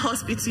Evercare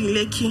Hospital in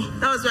Lekki.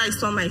 That was where I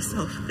saw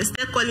myself. They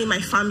started calling my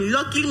family.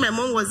 Luckily, my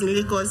mom was in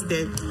Lagos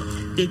then.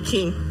 They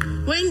came.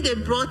 When they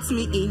brought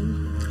me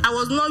in, I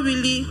was not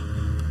really,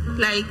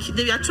 like,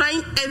 they were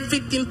trying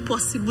everything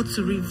possible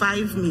to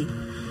revive me.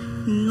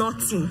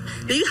 Nothing.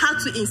 They had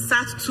to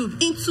insert tube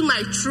into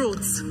my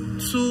throat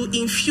to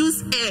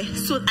infuse air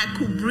so I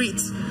could breathe.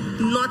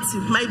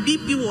 Nothing. My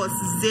BP was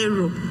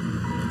 0.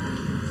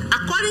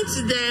 According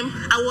to them,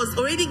 I was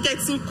already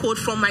getting cold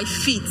from my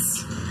feet.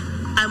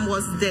 I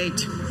was dead.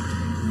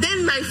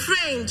 Then my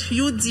friend,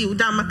 Yudi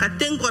Udamaka,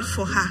 thank God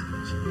for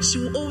her. She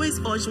will always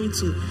urge me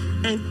to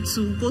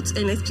go to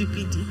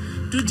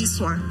NSPPD, do this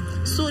one.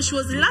 So she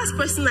was the last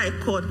person I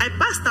called. I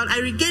passed out. I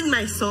regained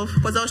myself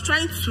because I was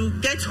trying to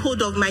get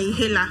hold of my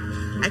inhaler.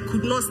 I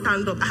could not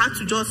stand up. I had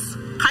to just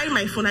carry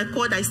my phone. I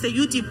called. I said,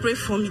 Yudi, pray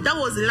for me. That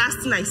was the last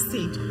thing I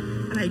said.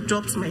 And I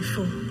dropped my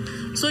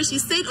phone. So she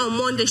said on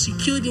Monday she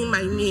killed in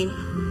my name,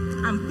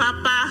 and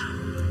Papa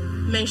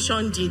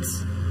mentioned it.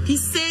 He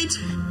said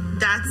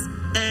that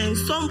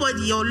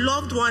somebody, your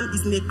loved one,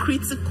 is in a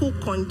critical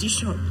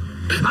condition.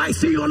 I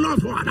see your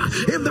loved one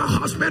in the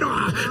hospital.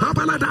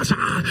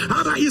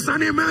 It's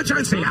an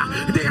emergency.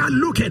 They are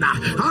looking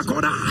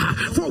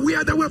for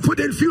where they will put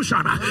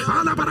infusion.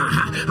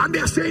 And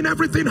they're saying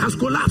everything has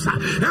collapsed.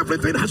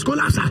 Everything has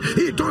collapsed.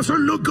 It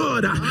doesn't look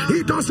good.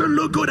 It doesn't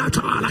look good at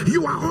all.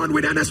 You are on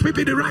with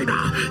NSPPD right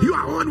now. You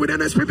are on with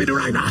NSPPD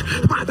right now.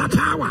 By the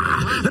power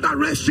that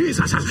raised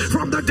Jesus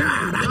from the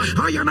dead.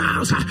 Iron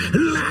house.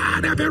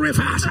 Let it be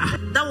reversed.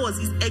 That was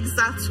his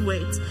exact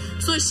words.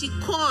 So she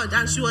called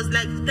and she was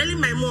like telling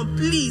my mom,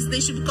 please, they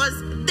should,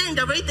 because then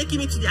they're already taking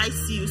me to the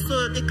ICU,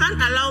 so they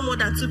can't allow more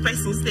than 2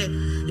 persons there.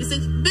 They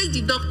said, beg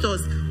the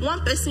doctors,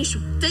 1 person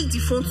should take the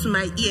phone to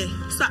my ear.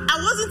 So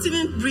I wasn't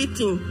even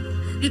breathing.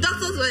 The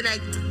doctors were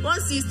like,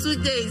 once it's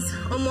 2 days,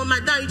 oh mama,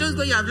 you just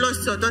know you have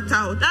lost your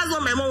daughter. That's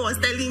what my mom was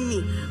telling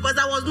me, because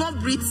I was not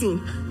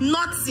breathing,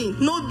 nothing,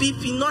 no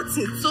BP,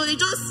 nothing. So they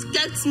just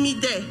kept me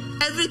there.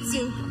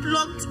 Everything,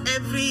 plugged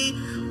every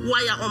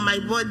wire on my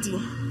body.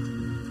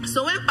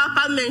 So when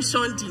Papa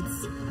mentioned it,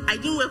 I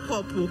didn't wake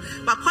up,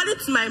 but according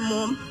to my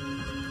mom,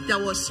 there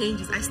was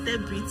changes. I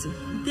started breathing.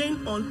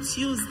 Then on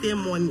Tuesday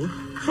morning,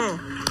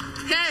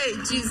 hey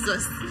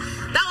Jesus,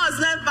 that was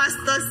when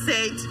Pastor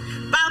said,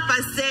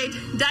 Papa said,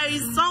 there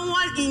is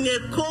someone in a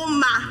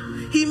coma.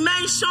 He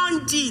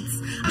mentioned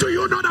it. Do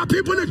you know that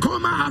people in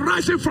coma are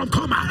rising from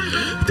coma?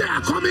 They are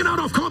coming out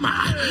of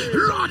coma.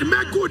 Lord,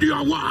 make good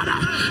your word.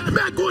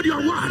 Make good your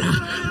word.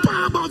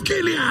 Balm of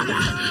Gilead.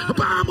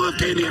 Balm of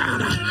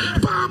Gilead.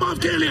 Balm of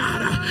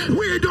Gilead.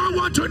 We don't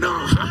want to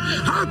know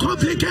how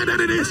complicated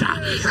it is.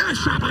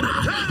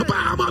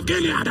 Balm of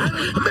Gilead.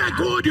 Make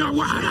good your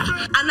word.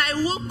 And I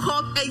woke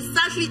up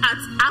exactly at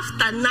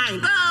after 9.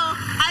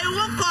 I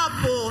woke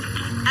up.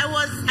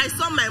 I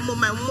saw my mom.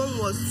 My mom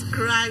was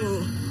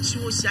crying. She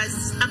was,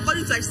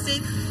 according to her, she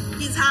said,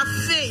 it's her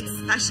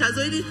faith that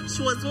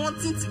she was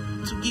wanting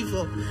to give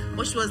up.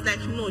 But she was like,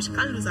 no, she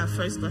can't lose her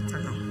first daughter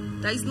now.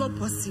 That is not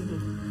possible.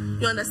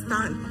 You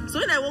understand? So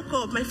when I woke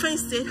up, my friend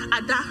said,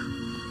 Ada,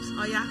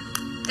 oh yeah,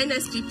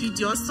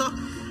 NSPPD also.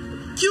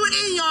 Cue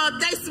in your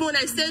testimony.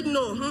 I said,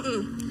 no,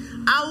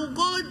 I will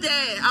go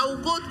there.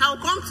 I'll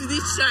come to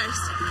this church.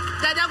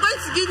 That they're going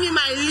to give me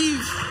my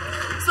leave.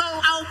 So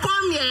I'll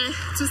come here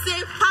to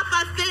say,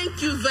 Papa,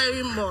 thank you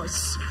very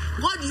much.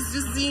 God is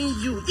using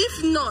you.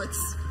 If not,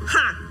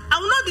 I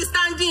will not be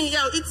standing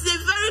here. It's a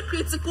very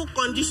critical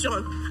condition.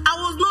 I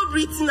was not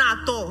breathing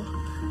at all.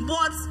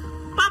 But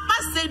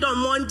Papa said on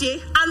Monday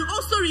and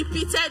also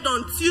repeated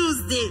on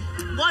Tuesday,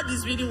 God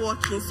is really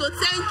working. So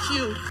thank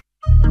you.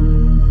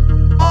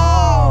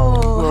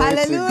 Oh, Glory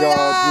hallelujah. to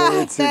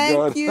God.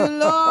 Thank you,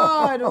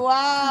 Lord.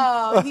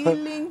 Wow.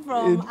 Healing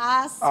from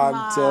asthma.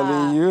 I'm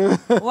telling you.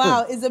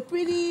 Wow. It's a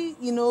pretty,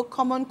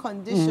 common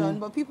condition,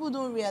 but people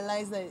don't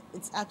realize that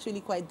it's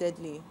actually quite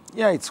deadly.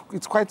 Yeah, it's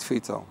quite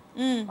fatal.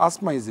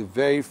 Asthma is a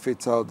very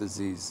fatal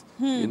disease.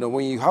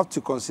 When you have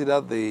to consider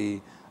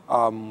the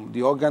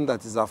organ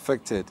that is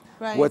affected,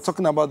 right. We're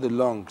talking about the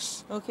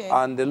lungs. Okay.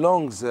 And the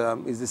lungs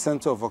is the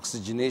center of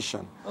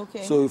oxygenation.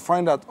 Okay. So you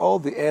find that all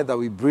the air that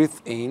we breathe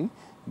in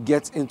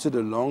gets into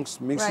the lungs,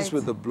 mixes right.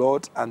 with the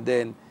blood, and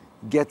then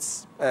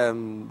gets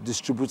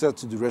distributed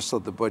to the rest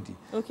of the body.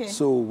 Okay.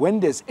 So when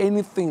there's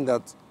anything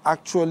that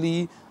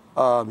actually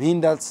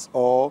hinders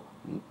or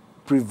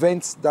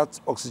prevents that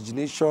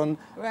oxygenation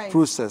right.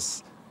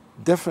 process,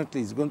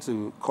 definitely it's going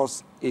to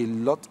cause a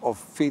lot of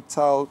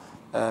fatal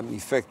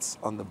effects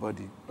on the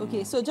body.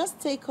 Okay, so just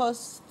take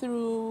us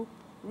through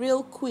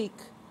real quick,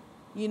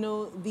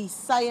 the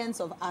science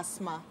of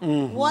asthma.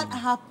 What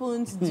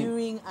happens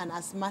during an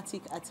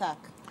asthmatic attack?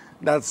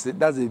 That's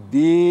a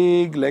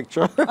big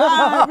lecture.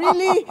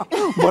 Really?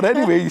 But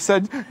anyway, you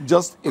said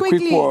just a Quickly.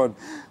 quick one.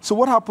 So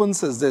what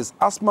happens is this.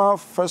 Asthma,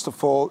 first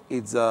of all,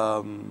 is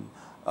an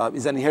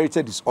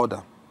inherited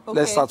disorder. Okay.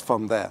 Let's start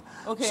from there.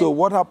 Okay. So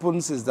what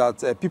happens is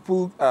that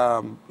people,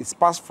 it's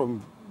passed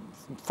from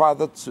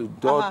father to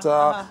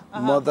daughter,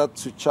 mother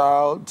to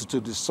child, to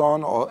the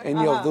son, or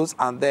any of those.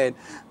 And then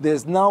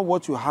there's now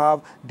what you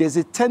have. There's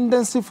a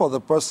tendency for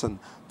the person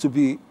to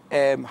be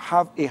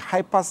have a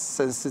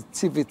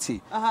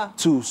hypersensitivity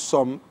to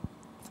some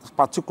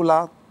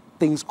particular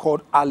things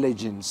called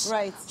allergens.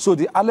 Right. So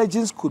the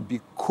allergens could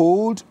be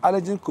cold,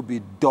 allergen could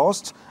be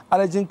dust,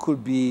 allergen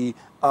could be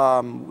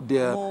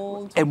their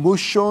mold.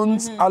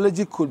 Emotions,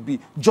 allergy could be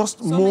just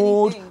So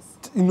mold. many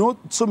things.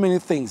 So many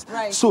things.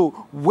 Right. So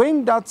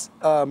when that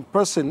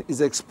person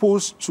is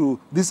exposed to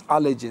these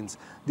allergens,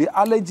 the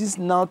allergens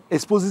now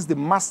exposes the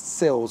mast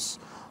cells.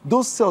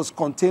 Those cells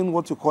contain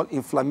what we call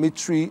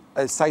inflammatory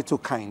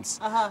cytokines.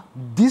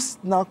 This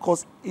now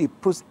causes a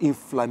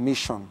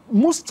inflammation.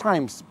 Most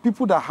times,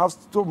 people that have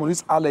some of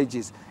these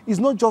allergies, it's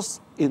not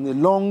just in the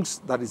lungs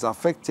that is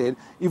affected,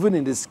 even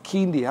in the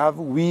skin, they have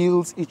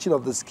wheals, itching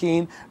of the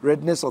skin,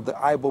 redness of the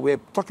eye, but we're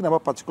talking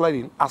about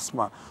particularly in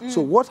asthma.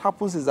 So what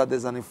happens is that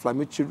there's an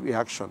inflammatory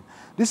reaction.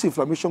 This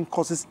inflammation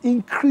causes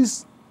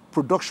increased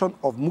production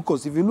of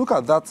mucus. If you look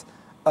at that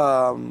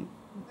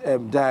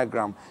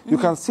diagram, you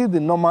can see the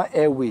normal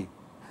airway.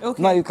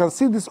 Okay. Now you can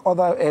see this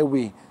other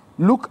airway.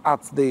 Look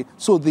at the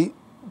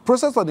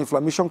process of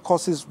inflammation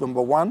causes,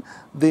 number one,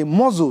 the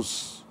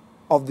muscles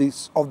of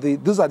these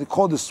are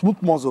called the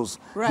smooth muscles.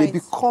 Right. They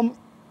become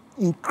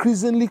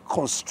increasingly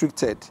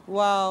constricted.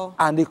 Wow.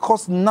 And they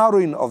cause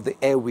narrowing of the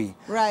airway.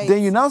 Right.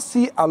 Then you now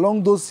see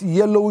along those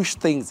yellowish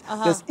things,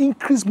 there's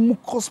increased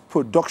mucus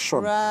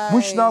production,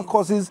 which now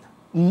causes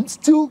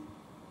still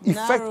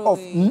effect of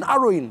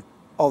narrowing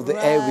of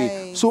the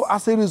airway. So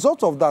as a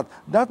result of that,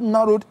 that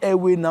narrowed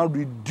airway now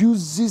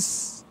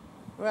reduces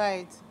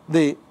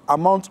the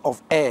amount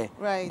of air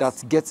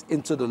that gets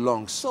into the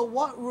lungs. So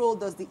what role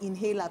does the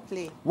inhaler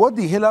play? What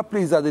the inhaler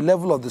plays at the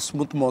level of the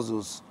smooth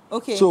muscles.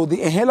 Okay. So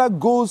the inhaler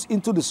goes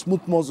into the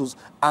smooth muscles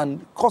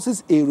and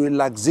causes a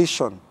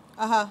relaxation,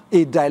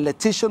 a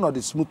dilatation of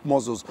the smooth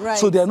muscles. Right.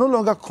 So they are no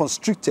longer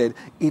constricted.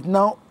 It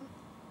now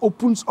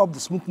opens up the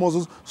smooth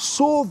muscles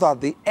so that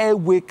the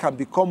airway can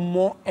become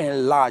more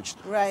enlarged.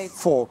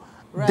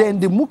 Then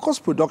the mucus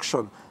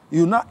production,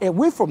 you now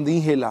away from the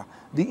inhaler.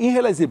 The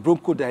inhaler is a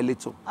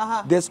bronchodilator.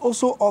 There's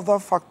also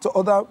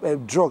other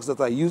drugs that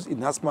are used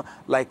in asthma,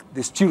 like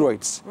the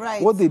steroids.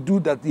 What they do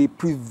that they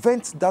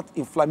prevent that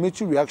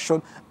inflammatory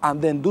reaction,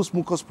 and then those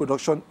mucus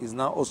production is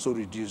now also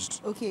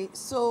reduced. Okay,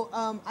 so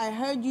I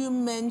heard you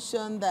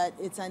mention that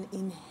it's an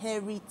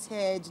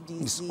inherited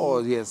disease.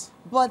 Oh, yes.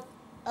 But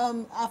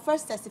our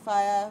first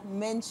testifier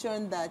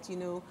mentioned that, you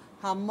know,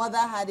 her mother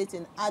had it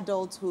in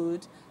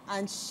adulthood,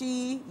 and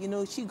she, you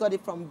know, she got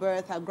it from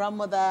birth. Her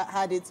grandmother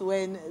had it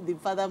when the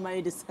father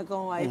married the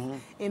second wife,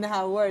 in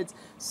her words.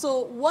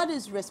 So what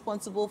is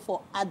responsible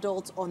for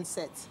adult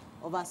onset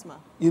of asthma?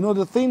 You know,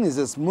 the thing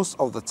is most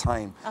of the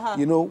time,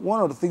 you know,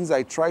 one of the things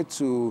I try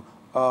to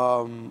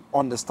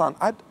understand,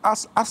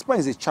 asthma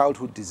is a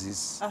childhood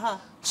disease.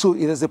 So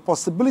it is a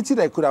possibility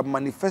that it could have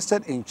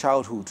manifested in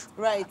childhood.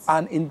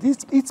 And in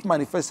its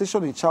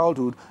manifestation in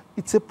childhood,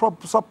 it's a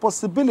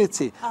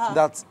possibility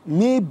that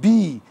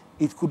maybe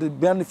it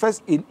could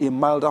manifest in a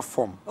milder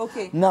form.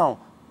 Now,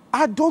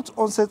 adult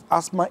onset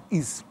asthma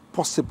is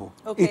possible.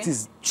 It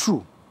is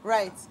true.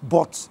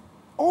 But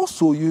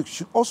also, you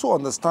should also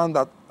understand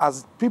that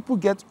as people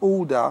get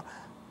older,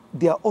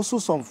 there are also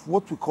some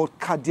what we call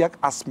cardiac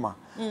asthma.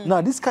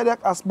 Now, this cardiac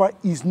asthma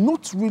is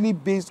not really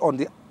based on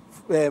the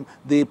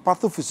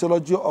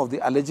pathophysiology of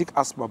the allergic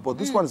asthma, but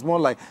this one is more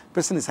like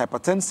person is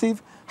hypertensive,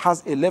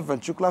 has a left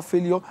ventricular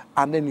failure,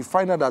 and then you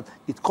find out that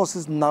it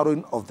causes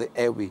narrowing of the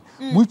airway,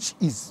 which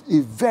is a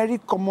very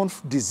common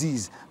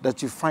disease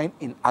that you find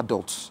in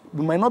adults.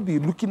 We might not be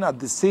looking at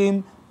the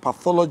same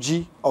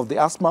pathology of the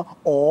asthma,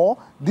 or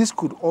this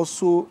could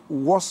also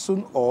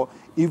worsen or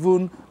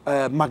even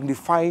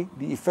magnify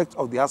the effect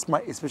of the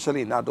asthma,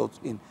 especially in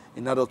adulthood.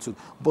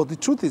 But the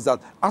truth is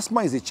that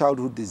asthma is a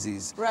childhood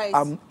disease.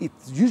 It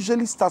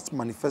usually starts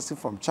manifesting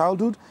from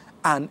childhood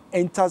and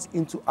enters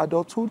into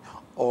adulthood,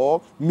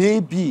 or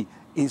maybe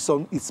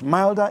it's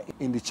milder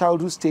in the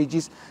childhood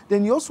stages.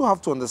 Then you also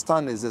have to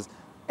understand is this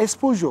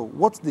exposure,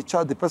 what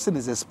the person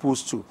is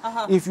exposed to.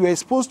 If you're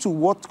exposed to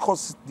what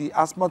causes the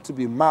asthma to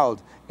be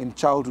mild in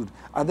childhood,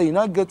 and then you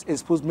now get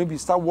exposed, maybe you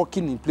start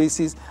working in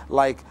places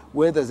like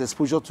where there's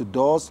exposure to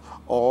dust,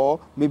 or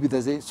maybe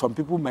some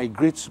people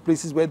migrate to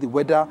places where the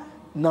weather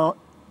now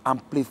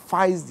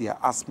amplifies their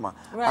asthma.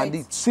 And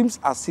it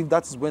seems as if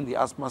that is when the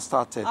asthma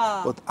started.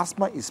 But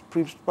asthma is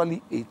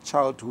principally a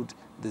childhood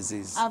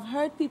disease. I've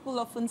heard people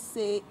often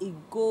say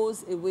it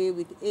goes away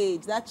with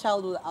age. That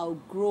child will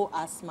outgrow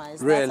asthma.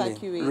 Is that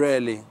accurate?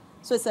 Rarely.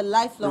 So it's a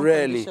lifelong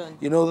condition.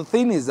 You know, the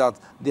thing is that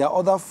there are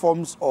other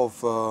forms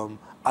of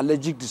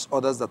allergic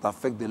disorders that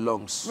affect the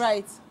lungs.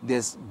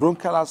 There's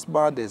bronchial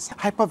asthma, there's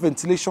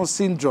hyperventilation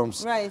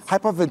syndromes.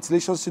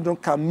 Hyperventilation syndrome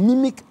can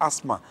mimic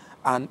asthma,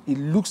 and it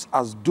looks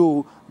as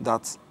though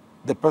that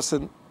the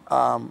person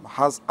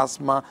has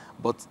asthma,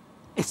 but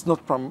it's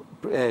not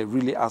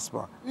really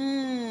asthma.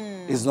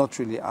 It's not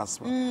really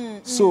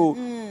asthma. So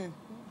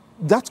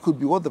that could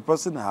be what the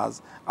person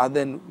has, and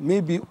then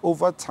maybe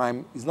over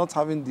time is not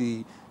having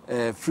the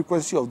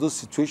frequency of those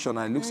situations, and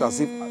it looks as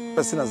if the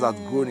person has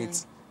outgrown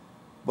it.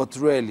 But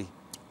rarely.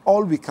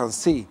 All we can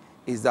say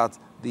is that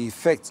the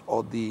effects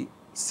or the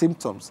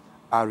symptoms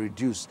are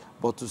reduced.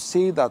 But to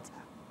say that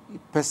a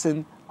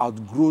person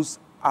outgrows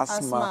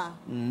asthma,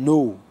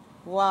 no.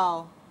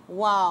 Wow.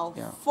 Wow.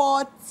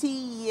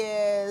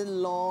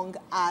 40-year-long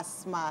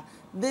asthma.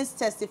 This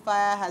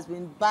testifier has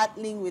been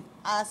battling with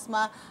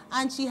asthma,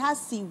 and she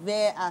has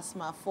severe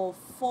asthma for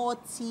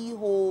 40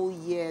 whole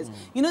years.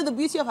 You know, the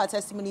beauty of her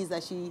testimony is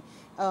that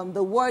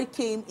the word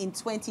came in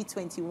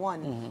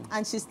 2021,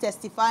 and she's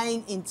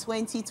testifying in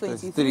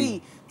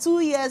 2023. 2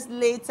 years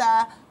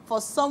later,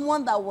 for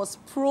someone that was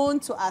prone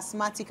to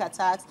asthmatic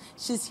attacks,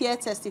 she's here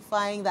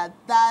testifying that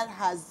that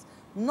has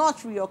not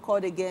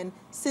reoccurred again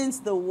since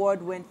the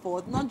word went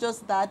forth. Not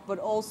just that, but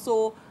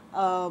also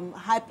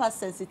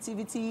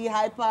hypersensitivity,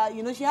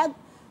 you know, she had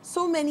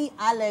so many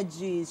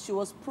allergies. She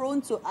was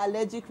prone to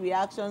allergic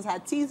reactions. Her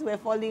teeth were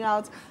falling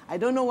out. I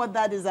don't know what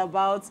that is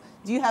about.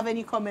 Do you have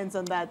any comments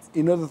on that?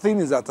 You know, the thing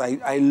is that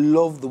I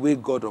love the way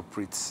God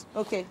operates.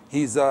 Okay.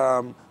 He's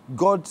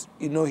God,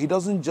 you know, he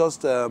doesn't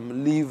just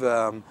he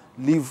doesn't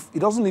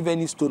leave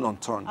any stone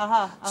unturned.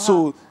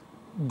 So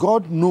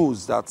God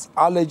knows that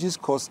allergies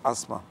cause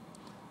asthma,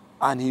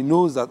 and he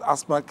knows that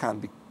asthma can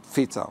be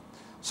fatal.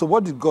 So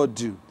what did God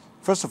do?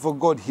 First of all,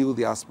 God healed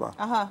the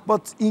asthma.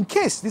 But in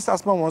case this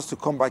asthma wants to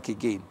come back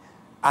again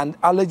and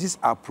allergies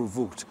are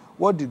provoked,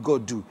 what did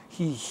God do?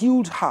 He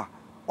healed her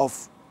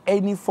of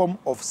any form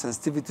of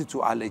sensitivity to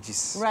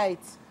allergies. Right.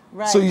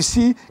 Right. So you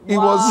see, it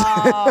was,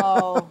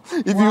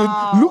 if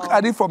you look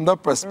at it from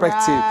that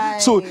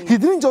perspective, so he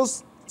didn't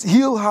just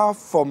heal her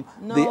from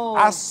the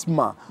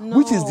asthma,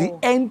 which is the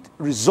end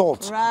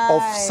result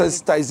of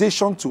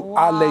sensitization to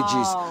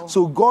allergies.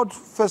 So God,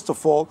 first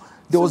of all,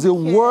 there was a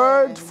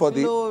word for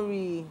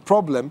the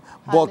problem,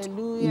 but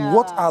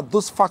what are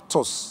those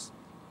factors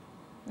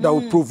that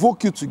will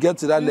provoke you to get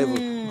to that level?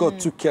 God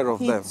took care of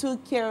them. He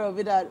took care of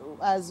it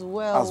as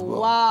well.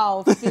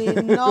 Wow,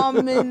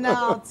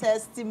 phenomenal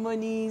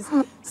testimonies.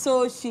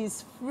 So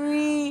she's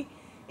free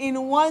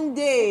in one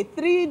day.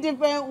 3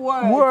 different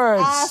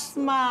words.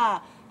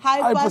 Asthma,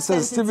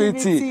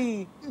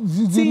 hypersensitivity,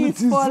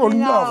 teeth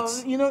falling out.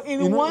 You know,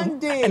 in one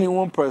day. And in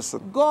one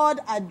person. God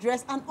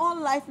addressed, and all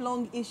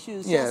lifelong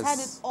issues. She has had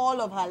it all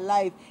of her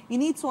life. You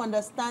need to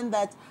understand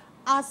that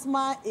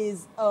asthma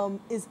is a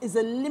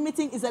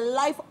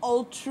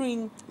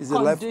life-altering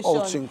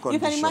condition. You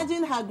can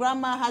imagine her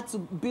grandma had to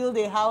build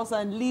a house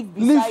and live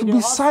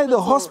beside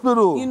the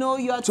hospital. You know,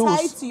 you're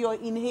tied to your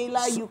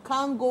inhaler. You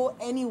can't go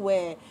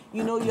anywhere.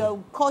 You know,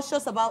 you're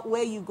cautious about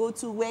where you go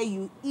to, where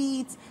you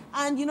eat.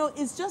 And, you know,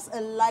 it's just a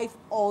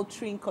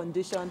life-altering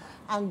condition.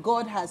 And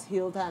God has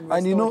healed her and restored her.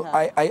 And, you know,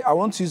 I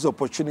want to use the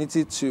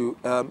opportunity to,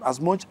 as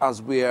much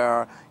as we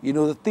are, you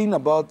know, the thing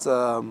about...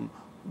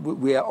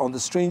 we are on the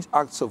strange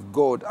acts of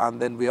God, and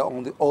then we are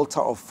on the altar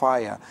of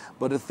fire.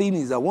 But the thing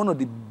is that one of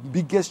the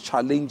biggest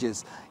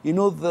challenges, you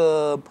know,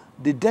 the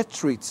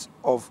death rate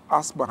of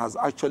asthma has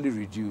actually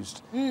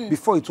reduced.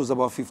 Before it was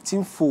about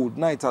 15-fold.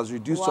 Now it has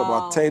reduced to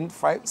about 7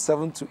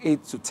 to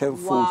 8 to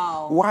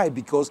 10-fold. Why?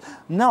 Because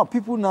now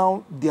people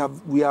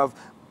we have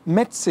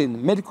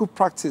medical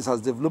practice has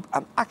developed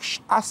an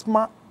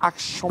asthma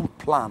action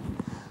plan.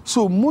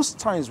 So most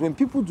times when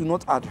people do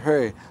not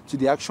adhere to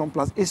the action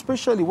plans,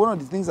 especially one of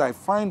the things I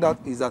find out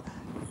is that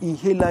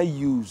inhaler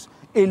use.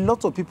 A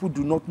lot of people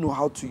do not know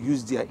how to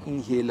use their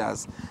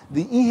inhalers.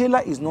 The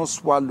inhaler is not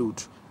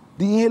swallowed.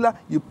 The inhaler,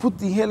 you put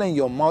the inhaler in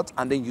your mouth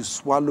and then you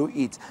swallow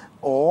it.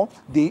 Or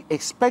they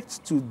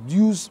expect to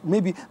use,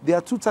 maybe there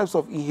are 2 types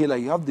of inhaler.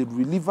 You have the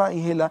reliever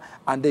inhaler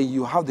and then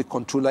you have the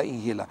controller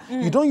inhaler.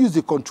 You don't use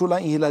the controller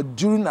inhaler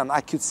during an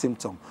acute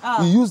symptom.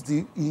 You use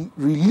the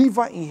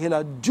reliever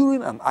inhaler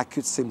during an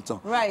acute symptom.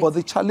 But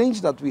the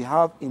challenge that we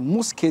have in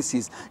most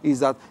cases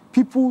is that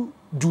people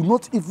do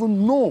not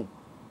even know.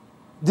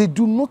 They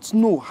do not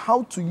know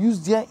how to use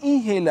their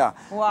inhaler.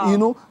 You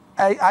know,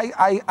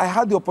 I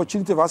had the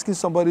opportunity of asking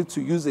somebody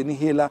to use an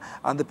inhaler,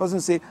 and the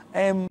person say,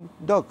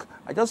 Doc,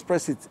 I just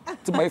press it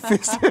to my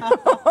face.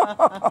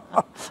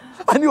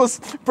 And he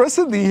was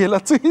pressing the inhaler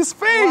to his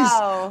face.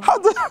 How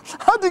do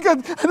you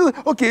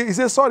get... Okay, he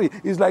says, sorry,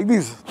 it's like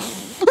this.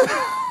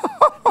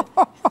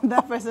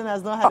 That person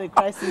has not had a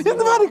crisis before.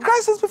 He's never had a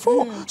crisis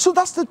before. So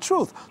that's the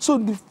truth. So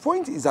the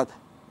point is that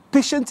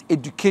patient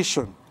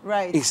education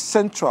is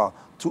central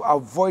to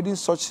avoiding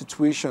such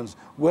situations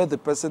where the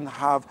person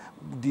have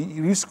the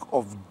risk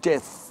of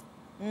death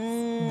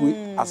with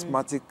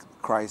asthmatic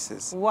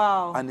crisis.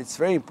 And it's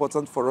very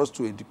important for us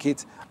to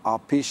educate our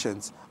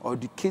patients, or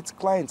educate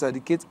clients,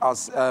 educate our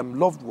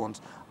loved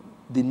ones,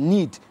 the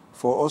need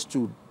for us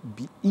to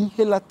be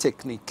inhaler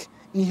technique.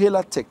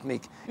 Inhaler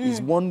technique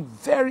is one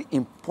very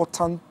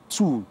important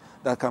tool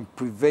that can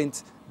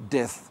prevent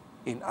death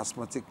in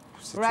asthmatic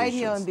situations. Right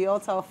here on the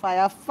altar of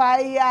fire.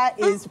 Fire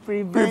is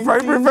preventing it.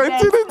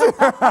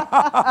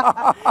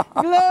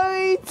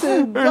 Glory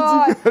to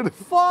God.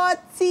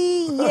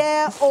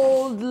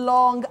 40-year-old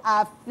long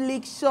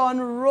affliction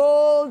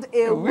rolled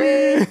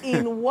away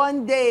in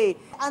one day.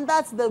 And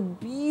that's the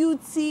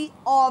beauty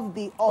of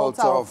the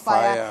altar of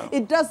fire.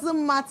 It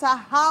doesn't matter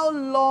how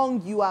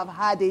long you have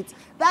had it.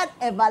 That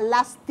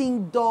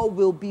everlasting door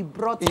will be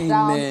brought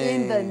down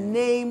in the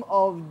name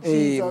of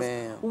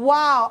Jesus.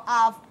 Wow.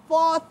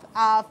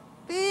 Our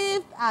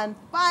fifth and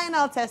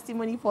final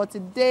testimony for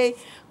today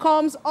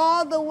comes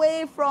all the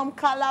way from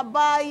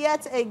Calabar,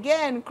 yet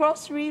again,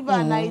 Cross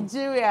River,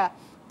 Nigeria.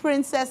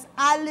 Princess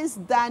Alice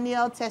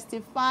Daniel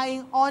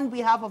testifying on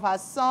behalf of her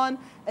son,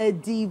 a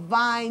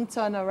divine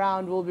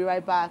turnaround. We'll be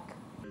right back.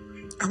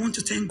 I want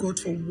to thank God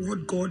for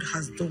what God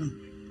has done.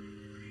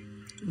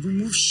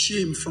 Remove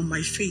shame from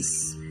my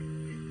face.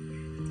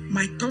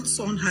 My third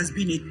son has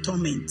been a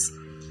torment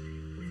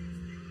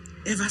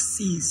ever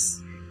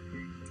since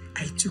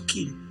I took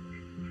him.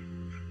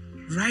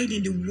 Right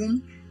in the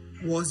womb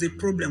was a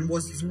problem,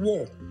 was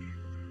war.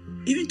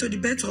 Even to the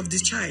birth of the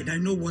child, I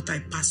know what I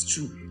passed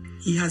through.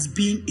 He has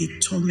been a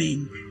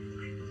torment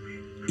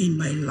in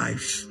my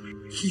life.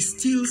 He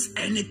steals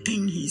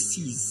anything he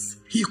sees.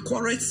 He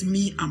quarrels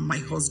me and my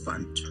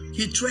husband.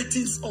 He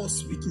threatens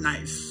us with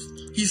knife.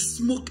 He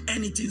smokes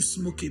anything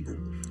smokable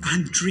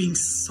and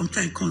drinks.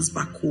 Sometimes comes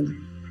back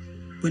home.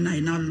 When I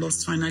now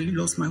finally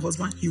lost my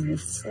husband, he will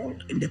fall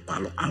in the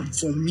parlor and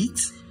vomit.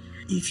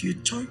 If you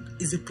talk,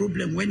 it's a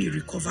problem when he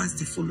recovers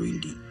the following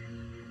day.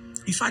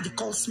 In fact, he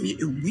calls me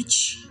a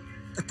witch,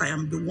 that I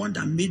am the one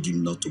that made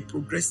him not to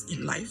progress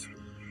in life.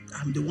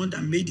 I'm the one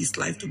that made his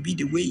life to be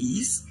the way he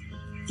is.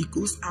 He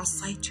goes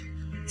outside,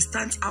 he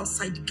stands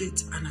outside the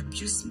gate and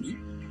abuses me.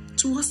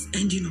 Towards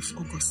ending of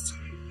August,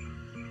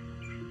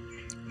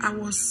 I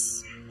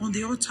was on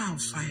the altar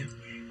of fire.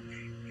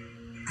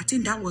 I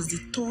think that was the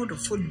 3rd or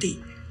 4th day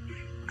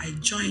I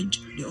joined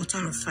the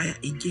altar of fire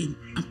again.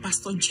 And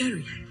Pastor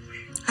Jerry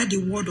had the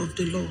word of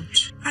the Lord.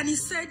 And he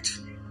said,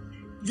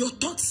 your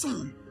third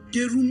son,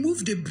 they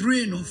remove his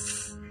brain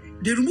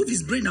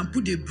and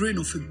put the brain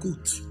of a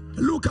goat.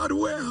 Look at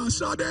where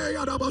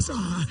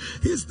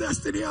his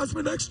destiny has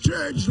been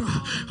exchanged with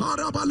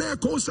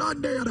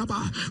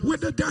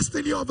the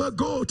destiny of a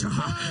goat.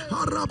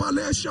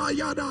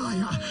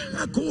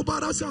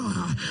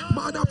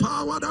 By the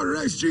power that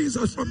raised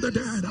Jesus from the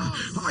dead,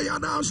 I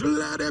announce,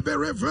 let it be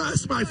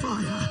reversed by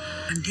fire.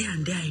 And there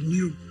I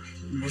knew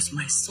it was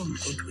my son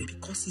Godwin,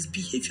 because his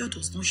behavior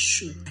does not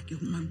show like a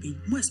human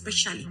being, more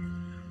especially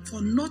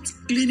for not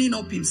cleaning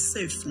up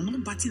himself, for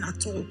not bathing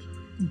at all.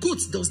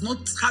 Goat does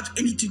not have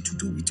anything to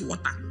do with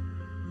water.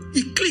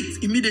 He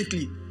clicked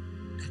immediately.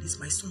 That is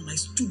my son. I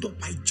stood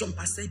up, I jumped,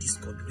 I said, it's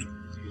Godwin.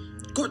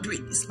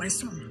 Godwin is my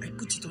son. I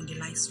put it on the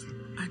live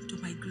stream. And to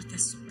my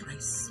greatest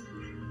surprise,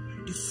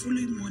 the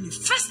following morning,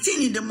 first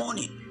thing in the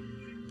morning,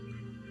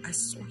 I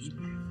saw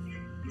him.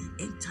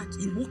 He entered,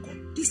 he woke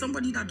up. This is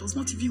somebody that does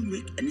not even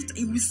wake. Anytime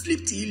he will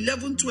sleep till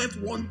 11,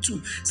 12, 1,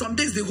 2. Some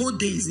days the whole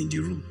day is in the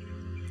room.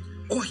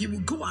 Or he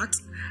will go out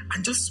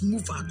and just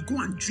move out, go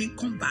and drink,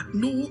 come back.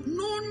 No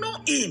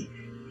aim.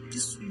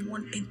 This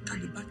one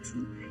entered the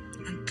bathroom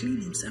and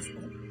cleaned himself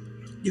up.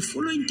 The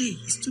following day,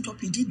 he stood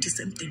up, he did the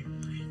same thing.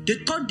 The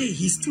 3rd day,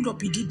 he stood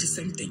up, he did the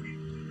same thing.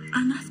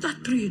 And after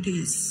 3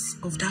 days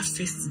of that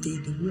first day,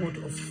 the word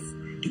of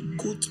the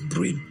goat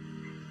brain,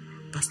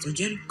 Pastor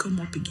Jerry came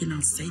up again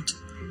and said,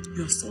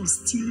 your son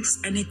steals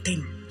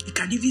anything. He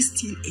can even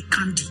steal a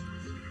candy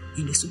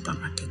in the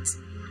supermarket.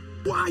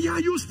 Why are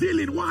you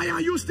stealing? Why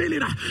are you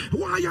stealing?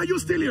 Why are you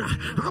stealing?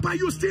 Abba,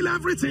 you steal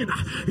everything.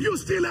 You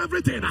steal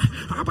everything.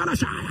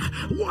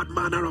 What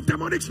manner of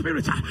demonic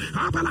spirit?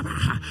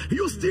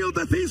 You steal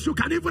the things you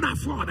can even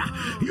afford.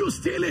 You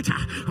steal it.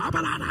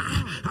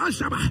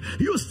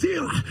 You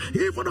steal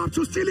even up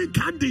to stealing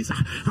candies,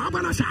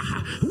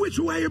 which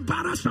were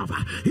embarrassed of,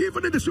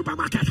 even in the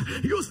supermarket.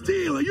 You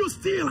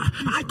steal.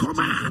 I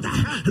command,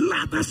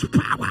 let this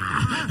power,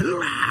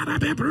 let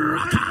it be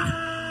broken.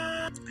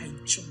 I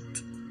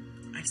jumped.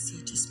 I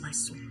said, it's my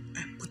son.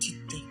 I put it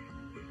there.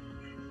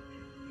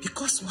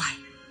 Because why?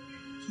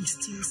 He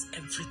steals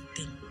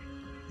everything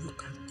you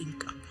can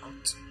think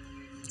about.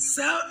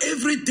 Sell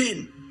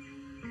everything.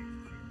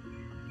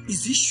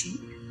 Is it shoe?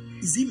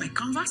 Is it my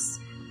canvas?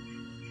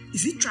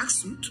 Is it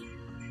tracksuit?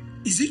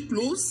 Is it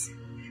clothes?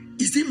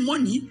 Is it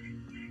money?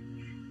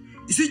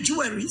 Is it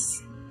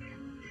jewelries?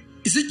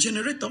 Is it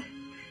generator?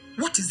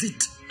 What is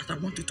it that I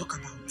want to talk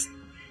about?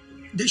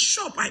 The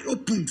shop I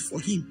opened for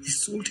him, he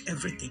sold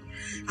everything.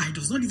 I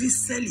does not even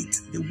sell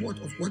it, the word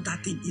of what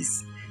that thing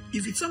is.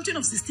 If it's something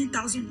of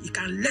 16,000, he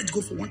can let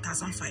go for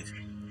 1,500.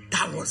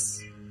 That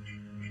was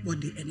what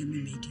the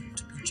enemy made him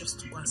to be, just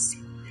to go and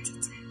sell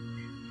it.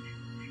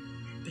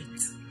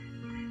 But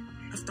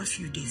after a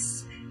few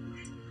days,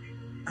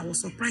 I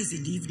was surprised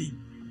in the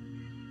evening.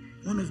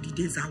 One of the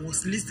days I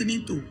was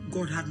listening to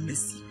God Have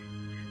Mercy.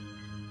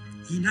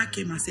 He now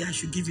came and said I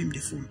should give him the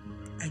phone.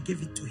 I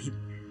gave it to him.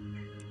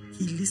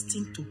 He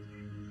listened to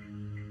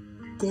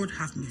God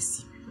Have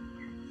Mercy.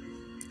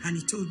 And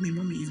he told me,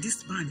 Mommy, if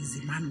this man is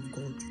a man of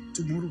God,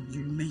 tomorrow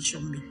you will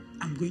mention me.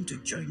 I'm going to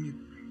join you.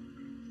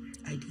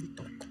 I didn't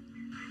talk.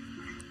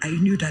 I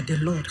knew that the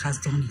Lord has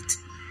done it.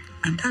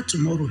 And that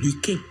tomorrow he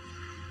came.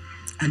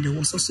 And there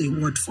was also a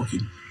word for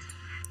him.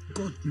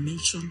 God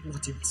mentioned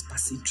what he was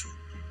passing through.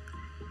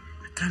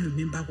 I can't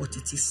remember what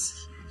it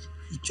is.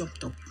 He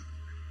jumped up.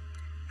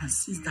 And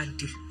since that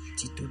day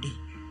till today,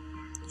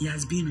 he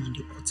has been on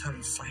the altar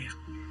of fire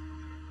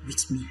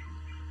with me.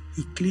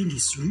 He cleaned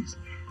his room,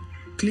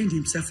 cleaned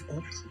himself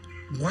up,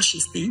 washed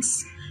his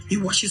things. He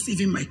washes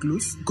even my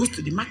clothes, goes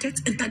to the market,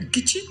 enters the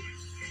kitchen.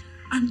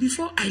 And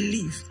before I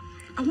leave,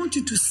 I want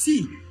you to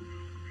see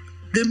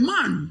the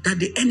man that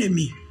the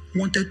enemy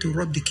wanted to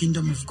rob the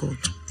kingdom of God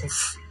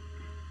of.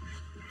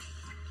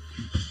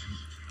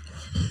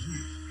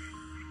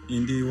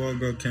 Indeed, what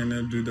God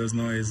cannot do does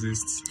not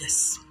exist.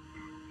 Yes.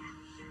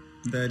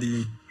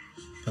 Daddy,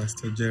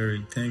 Pastor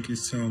Jerry, thank you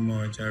so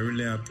much. I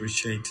really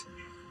appreciate.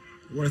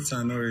 Words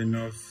are not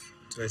enough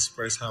to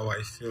express how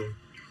I feel.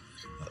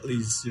 At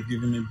least you've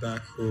given me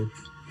back hope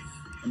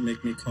and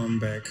make me come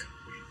back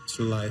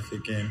to life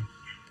again.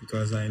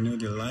 because I knew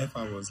the life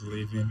I was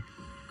living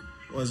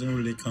wasn't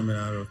really coming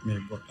out of me,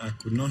 but I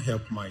could not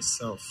help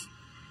myself.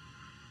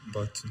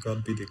 But to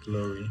God be the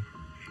glory.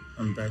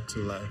 I'm back to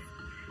life.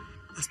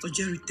 Pastor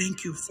Jerry,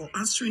 thank you for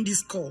answering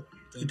this call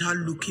without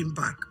looking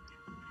back.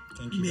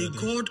 Thank you, May Daddy.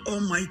 God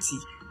Almighty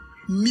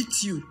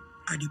meet you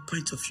at the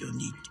point of your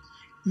need.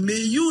 May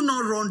you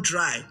not run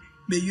dry.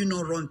 May you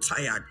not run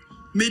tired.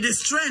 May the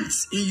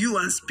strength in you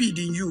and speed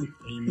in you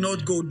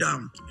not go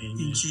down. Amen.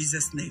 In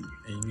Jesus' name.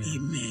 Amen.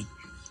 Amen.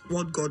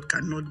 What God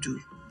cannot do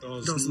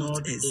does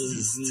not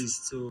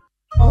exist.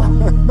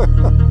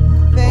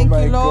 Thank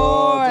you, God.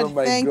 Lord. Oh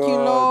my Thank you,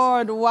 God.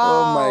 Lord. Wow.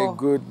 Oh my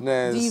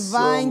goodness.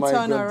 Divine Oh my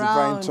God,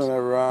 turnaround. divine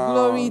turnaround.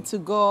 Glory to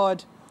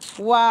God.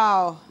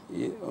 Wow.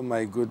 Yeah, oh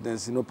my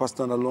goodness. You know,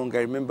 Pastor Nalong, I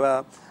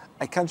remember,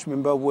 I can't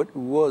remember what it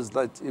was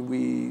that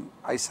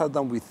I sat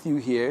down with you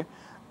here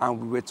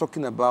and we were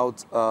talking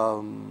about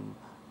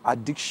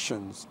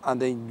addictions.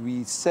 And then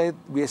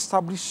we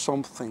established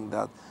something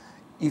that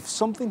if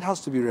something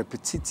has to be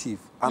repetitive,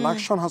 an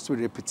action has to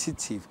be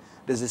repetitive,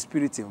 there's a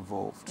spirit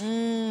involved.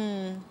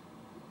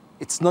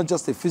 It's not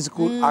just a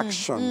physical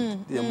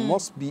action. There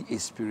must be a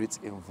spirit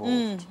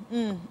involved.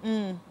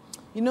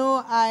 You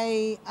know,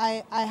 I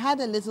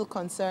had a little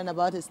concern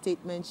about a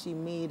statement she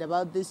made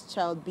about this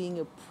child being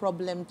a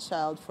problem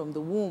child from the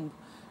womb.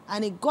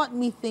 And it got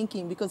me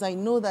thinking, because I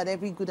know that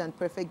every good and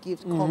perfect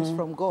gift comes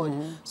from God.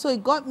 So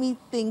it got me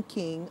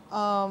thinking,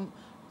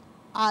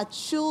 are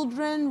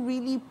children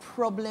really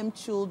problem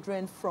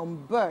children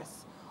from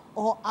birth?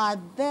 Or are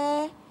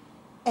there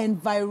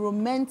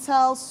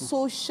environmental,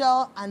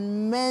 social,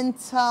 and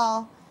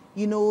mental,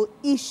 you know,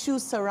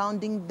 issues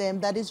surrounding them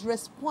that is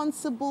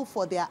responsible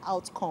for their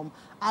outcome?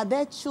 Are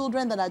there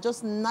children that are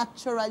just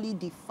naturally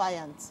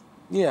defiant?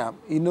 Yeah,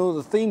 you know,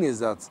 the thing is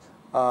that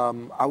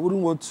I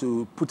wouldn't want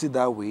to put it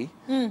that way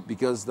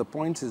because the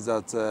point is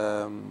that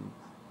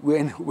we're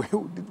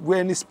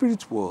in a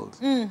spirit world.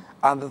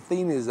 And the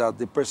thing is that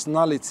the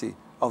personality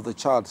of the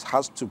child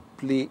has to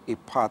play a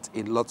part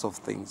in lots of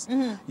things.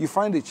 You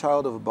find a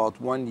child of about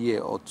 1 year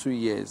or 2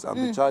 years,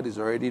 and the child is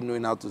already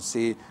knowing how to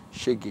say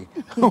shege,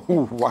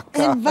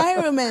 waka.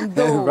 Environment,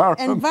 though.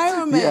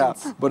 Environment. Yeah,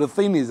 but the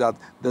thing is that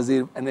there's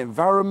an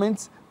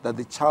environment that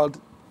the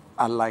child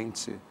aligned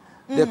to.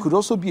 There could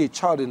also be a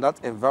child in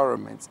that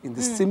environment, in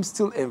the same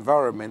still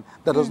environment,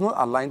 that does not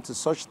align to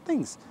such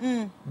things,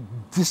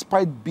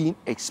 despite being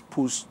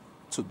exposed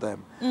to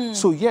them.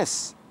 So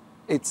yes,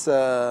 it's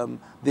the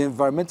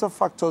environmental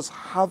factors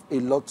have a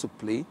lot to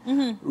play.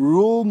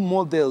 Role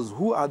models,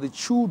 who are the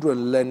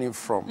children learning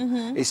from,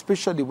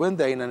 especially when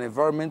they're in an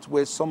environment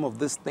where some of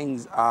these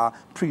things are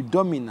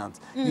predominant.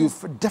 You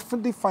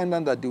definitely find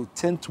out that they will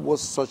tend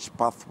towards such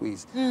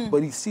pathways.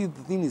 But you see,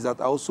 the thing is that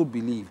I also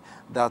believe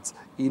that,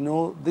 you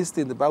know, this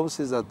thing, the Bible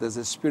says that there's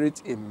a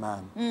spirit in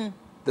man.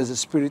 There's a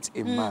spirit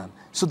in man.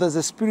 So there's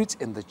a spirit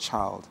in the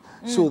child.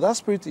 So that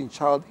spirit in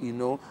child, you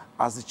know,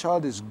 as the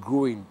child is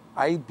growing,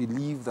 I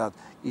believe that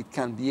it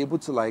can be able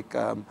to, like, you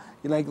know,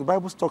 like the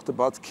Bible's talked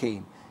about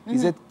Cain. He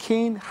said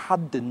Cain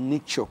had the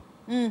nature.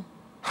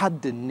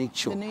 Had the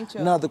nature.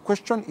 Now the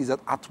question is that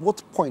at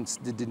what point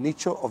did the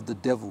nature of the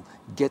devil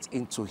get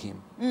into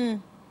him?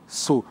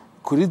 So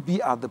could it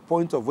be at the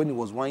point of when he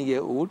was 1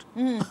 year old?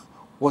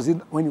 Was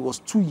it when he was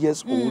 2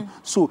 years old?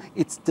 So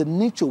it's the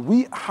nature.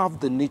 We have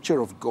the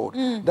nature of God.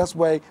 That's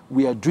why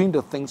we are doing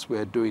the things we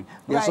are doing.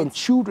 There are some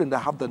children that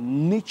have the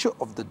nature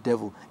of the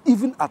devil,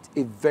 even at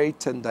a very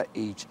tender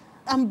age.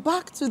 And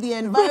back to the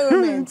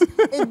environment.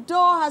 A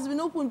door has been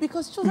opened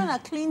because children are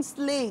clean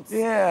slates.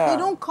 Yeah. They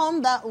don't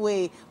come that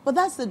way. But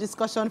that's the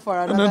discussion for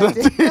another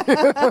day.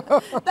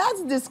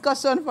 That's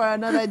discussion for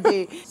another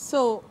day.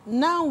 So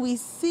now we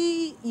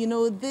see, you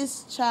know,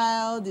 this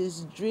child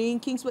is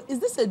drinking. So is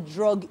this a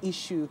drug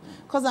issue?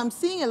 Because I'm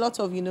seeing a lot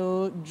of, you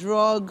know,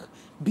 drug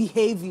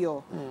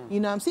behavior. You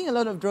know, I'm seeing a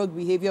lot of drug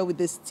behavior with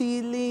the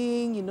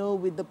stealing, you know,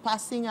 with the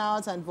passing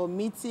out and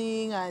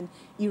vomiting and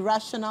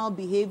irrational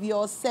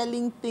behavior,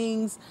 selling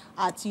things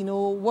at, you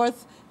know,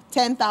 worth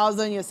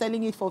 10,000, you're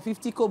selling it for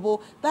 50 kobo.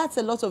 That's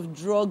a lot of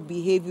drug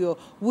behavior.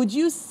 Would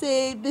you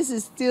say this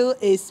is still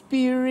a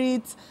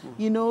spirit,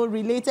 you know,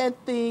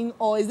 related thing,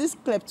 or is this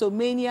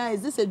kleptomania?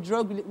 Is this a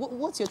drug?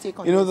 What's your take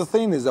on this? You know, the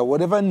thing is that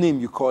whatever name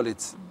you call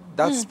it,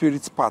 that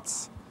spirit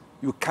parts,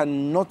 you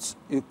cannot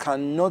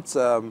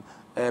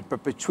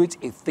perpetuate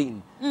a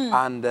thing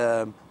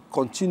and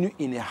continue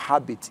in a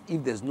habit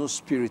if there's no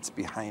spirit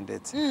behind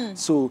it.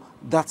 So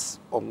that's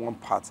on one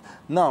part.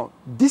 Now,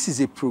 this is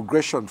a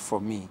progression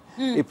for me,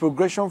 a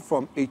progression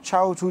from a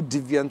childhood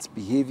deviant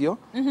behavior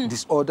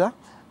disorder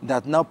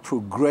that now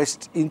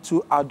progressed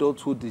into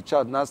adulthood. The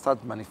child now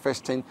starts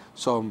manifesting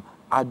some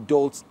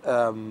adult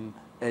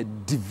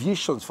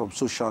deviations from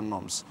social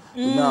norms.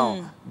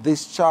 Now,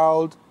 this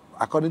child,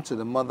 according to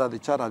the mother, the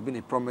child has been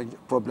a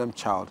problem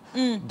child.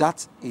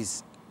 That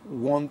is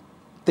one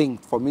thing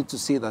for me to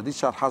say that this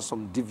child has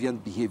some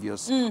deviant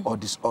behaviors or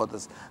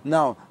disorders.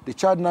 Now, the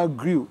child now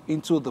grew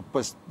into the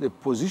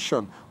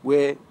position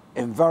where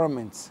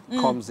environment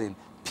comes in.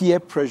 peer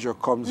pressure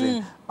comes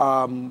in,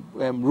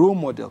 role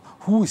model,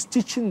 who is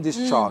teaching this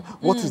child,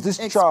 what is this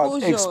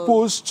child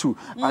exposed to,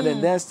 and the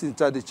next thing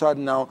that the child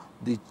now,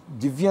 the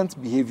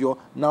deviant behavior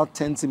now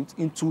turns him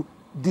into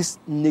this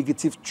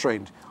negative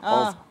trend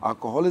of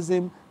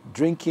alcoholism,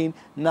 drinking.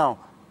 Now,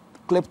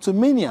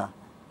 kleptomania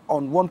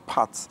on one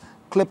part,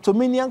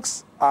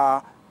 kleptomaniacs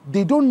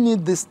they don't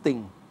need this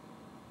thing.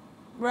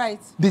 Right.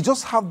 They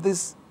just have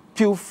this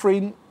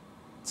pilfering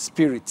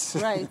spirit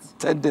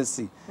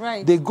tendency.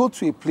 Right. They go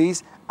to a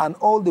place and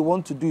all they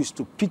want to do is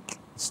to pick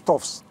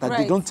stuffs that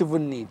they don't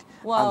even need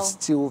and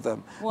steal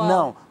them.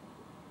 Now,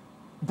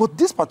 but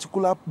this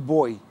particular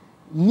boy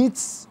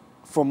needs,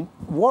 from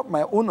what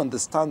my own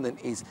understanding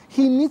is,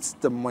 he needs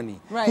the money.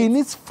 He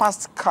needs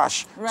fast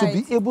cash to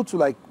be able to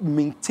like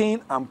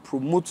maintain and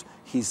promote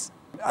his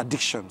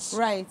addictions.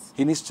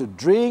 He needs to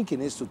drink, he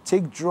needs to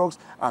take drugs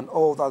and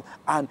all that,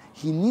 and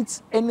he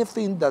needs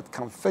anything that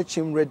can fetch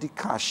him ready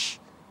cash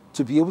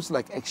to be able to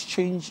like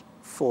exchange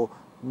for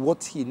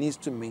what he needs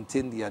to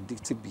maintain the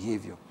addictive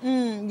behavior.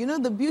 You know,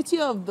 the beauty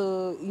of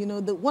the,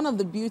 one of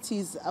the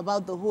beauties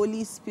about the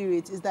Holy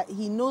Spirit is that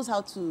he knows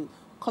how to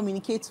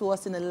communicate to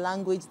us in a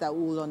language that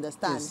we will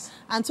understand.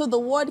 And so the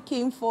word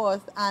came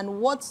forth,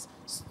 and what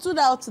stood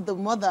out to the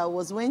mother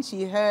was when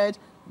she heard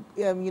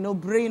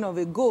brain of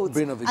a goat.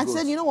 And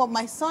said, you know what,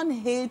 my son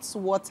hates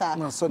water.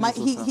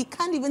 He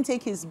can't even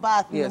take his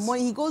bath in the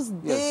morning. He goes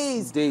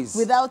days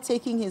without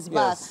taking his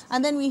bath.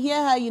 And then we hear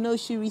her,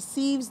 she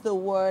receives the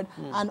word,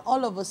 and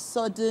all of a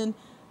sudden,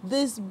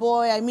 this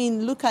boy, I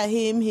mean, look at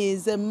him.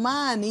 He's a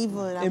man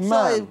even. I'm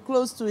sure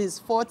close to his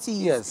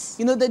 40s.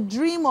 The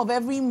dream of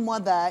every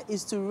mother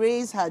is to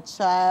raise her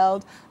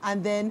child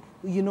and then,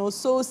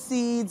 sow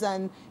seeds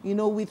and,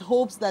 with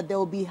hopes that there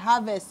will be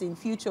harvest in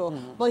future.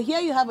 But here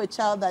you have a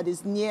child that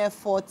is near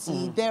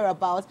 40,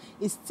 thereabouts,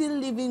 is still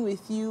living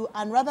with you.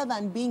 And rather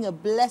than being a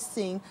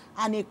blessing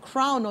and a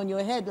crown on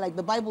your head, like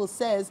the Bible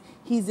says,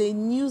 he's a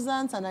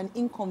nuisance and an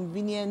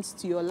inconvenience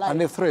to your life.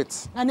 And a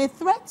threat. And a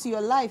threat to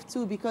your life,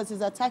 too, because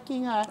he's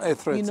attacking her,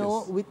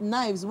 with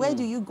knives. Where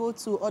do you go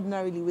to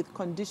ordinarily with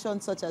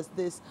conditions such as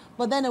this?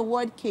 But then a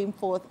word came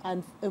forth,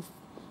 and a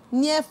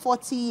near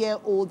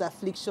 40-year-old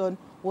affliction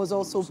was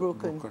also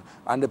broken.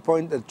 And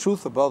the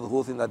truth about the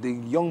whole thing, that the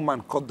young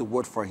man caught the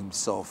word for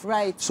himself.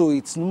 So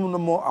it's no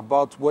more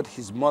about what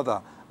his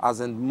mother,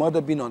 as in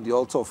mother being on the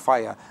altar of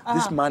fire.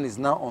 This man is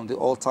now on the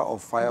altar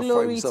of fire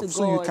for himself.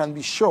 So you can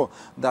be sure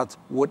that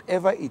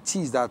whatever it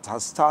is that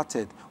has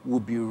started will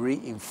be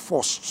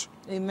reinforced.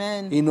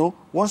 Amen.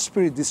 One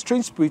spirit, the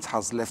strange spirit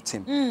has left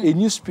him. A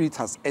new spirit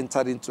has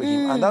entered into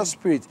him. And that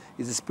spirit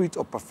is the spirit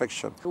of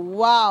perfection.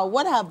 Wow,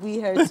 what have we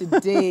heard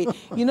today?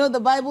 The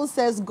Bible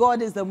says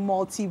God is the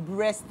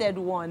multi-breasted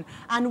one.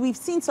 And we've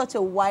seen such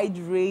a wide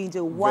range,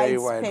 a wide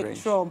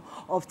spectrum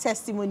of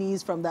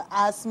testimonies, from the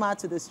asthma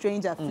to the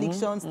strange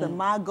afflictions, the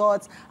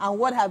maggots, and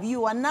what have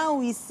you. And now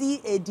we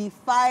see a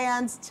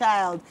defiant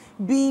child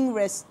being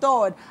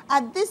restored.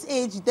 At this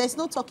age, there's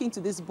no talking to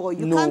this boy.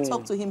 You can't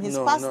talk to him. He's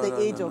past the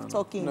age of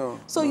talking.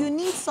 You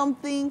need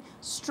something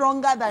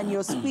stronger than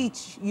your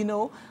speech,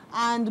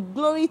 and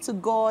glory to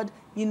God,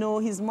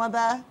 his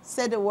mother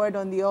said a word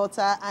on the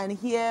altar, and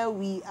here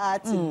we are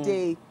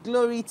today.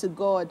 Glory to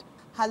God.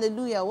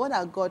 Hallelujah. What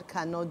our God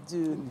cannot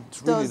do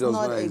does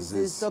not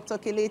exist. Dr.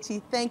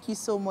 Kelechi, thank you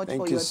so much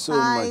for your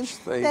time.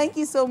 Thank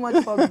you so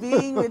much for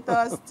being with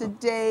us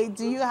today.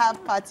 Do you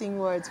have parting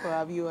words for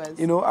our viewers?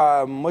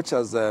 Much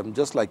as,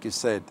 just like you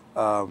said,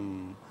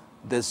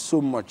 there's so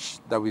much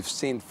that we've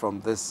seen from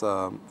this,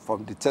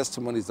 from the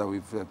testimonies that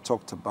we've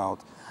talked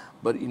about.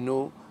 But,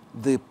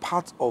 the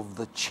part of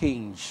the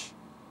change,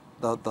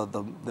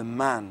 the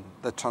man,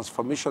 the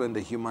transformation in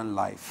the human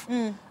life,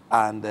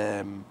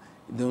 and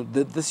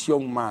this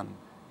young man,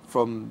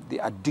 from the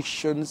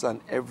addictions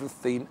and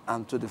everything,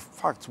 and to the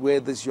fact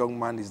where this young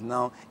man is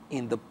now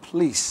in the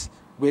place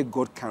where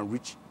God can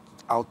reach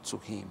out to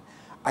him.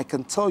 I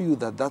can tell you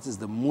that that is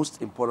the most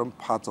important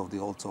part of the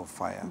altar of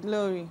fire.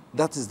 Glory.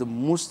 That is the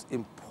most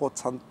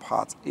important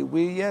part.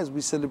 We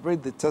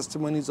celebrate the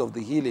testimonies of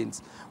the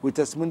healings, we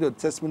testimony the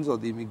testimonies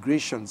of the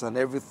immigrations and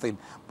everything.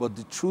 But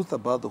the truth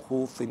about the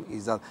whole thing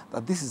is that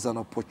this is an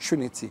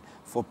opportunity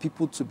for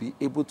people to be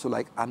able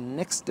to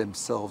annex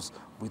themselves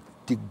with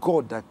the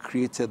God that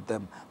created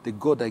them, the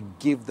God that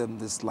gave them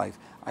this life.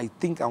 I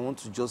think I want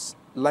to just,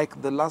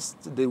 like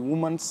the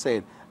woman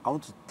said, I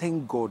want to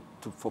thank God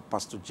for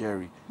Pastor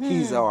Jerry.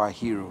 He is our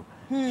hero.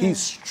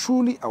 He's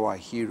truly our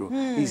hero.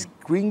 He's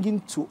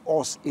bringing to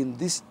us in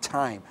this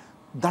time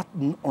that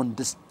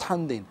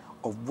understanding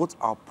of what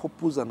our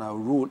purpose and our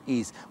role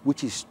is,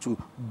 which is to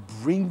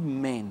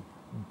bring men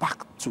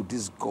back to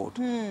this God.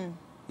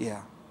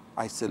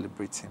 I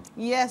celebrate him.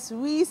 Yes,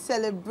 we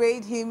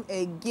celebrate him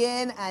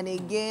again and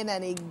again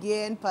and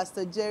again.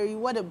 Pastor Jerry,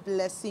 what a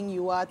blessing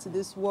you are to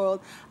this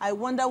world. I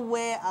wonder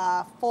where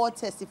our 4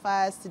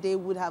 testifiers today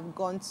would have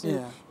gone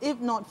to, if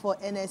not for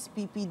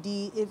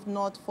NSPPD, if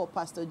not for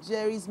Pastor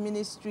Jerry's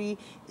ministry,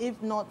 if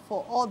not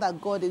for all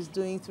that God is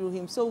doing through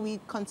him. So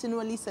we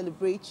continually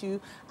celebrate you.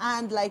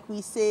 And like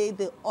we say,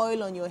 the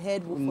oil on your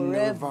head will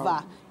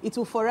forever, it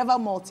will forever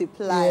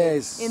multiply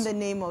in the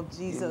name of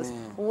Jesus.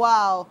 Amen.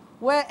 Wow.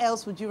 Where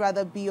else would you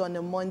rather be on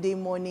a Monday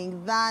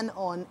morning than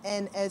on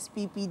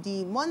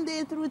NSPPD?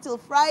 Monday through till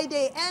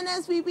Friday,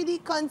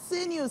 NSPPD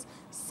continues.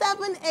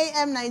 7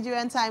 a.m.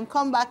 Nigerian time.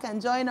 Come back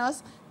and join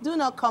us. Do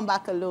not come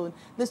back alone.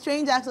 The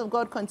Strange Acts of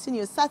God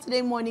continues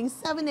Saturday morning,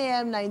 7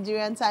 a.m.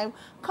 Nigerian time.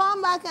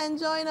 Come back and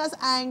join us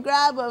and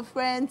grab a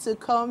friend to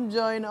come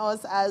join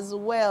us as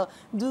well.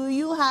 Do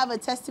you have a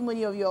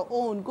testimony of your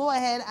own? Go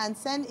ahead and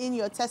send in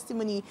your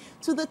testimony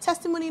to the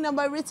testimony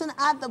number written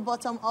at the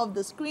bottom of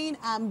the screen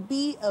and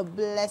be a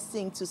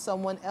blessing to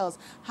someone else.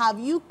 Have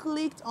you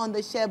clicked on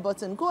the share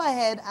button? Go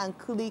ahead and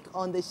click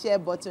on the share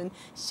button.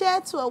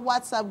 Share to a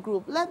WhatsApp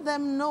group. Let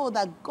them know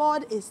that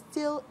God is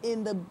still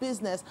in the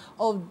business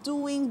of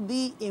doing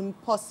the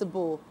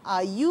impossible.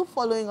 Are you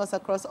following us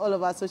across all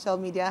of our social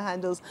media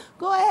handles?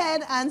 Go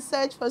ahead and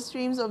search for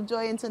Streams of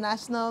Joy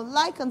International.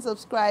 Like and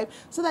subscribe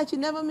so that you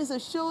never miss a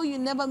show, you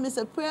never miss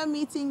a prayer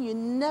meeting, you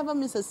never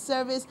miss a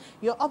service.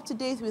 You're up to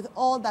date with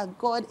all that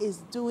God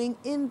is doing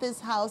in this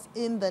house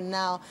in the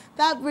now.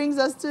 That brings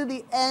us to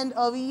the end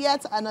of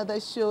yet another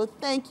show.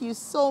 Thank you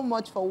so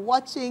much for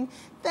watching.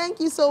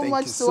 Thank you so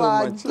much to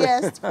our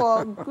guest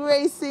for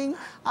gracing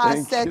our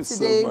set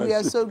today. We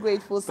are so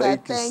grateful, sir.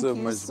 Thank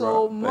you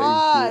so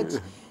much.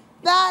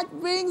 That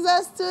brings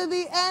us to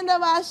the end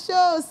of our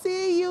show.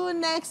 See you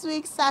next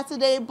week,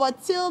 Saturday.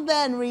 But till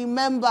then,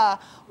 remember,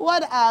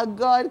 what our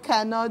God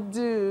cannot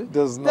do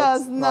does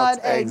not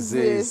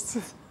exist.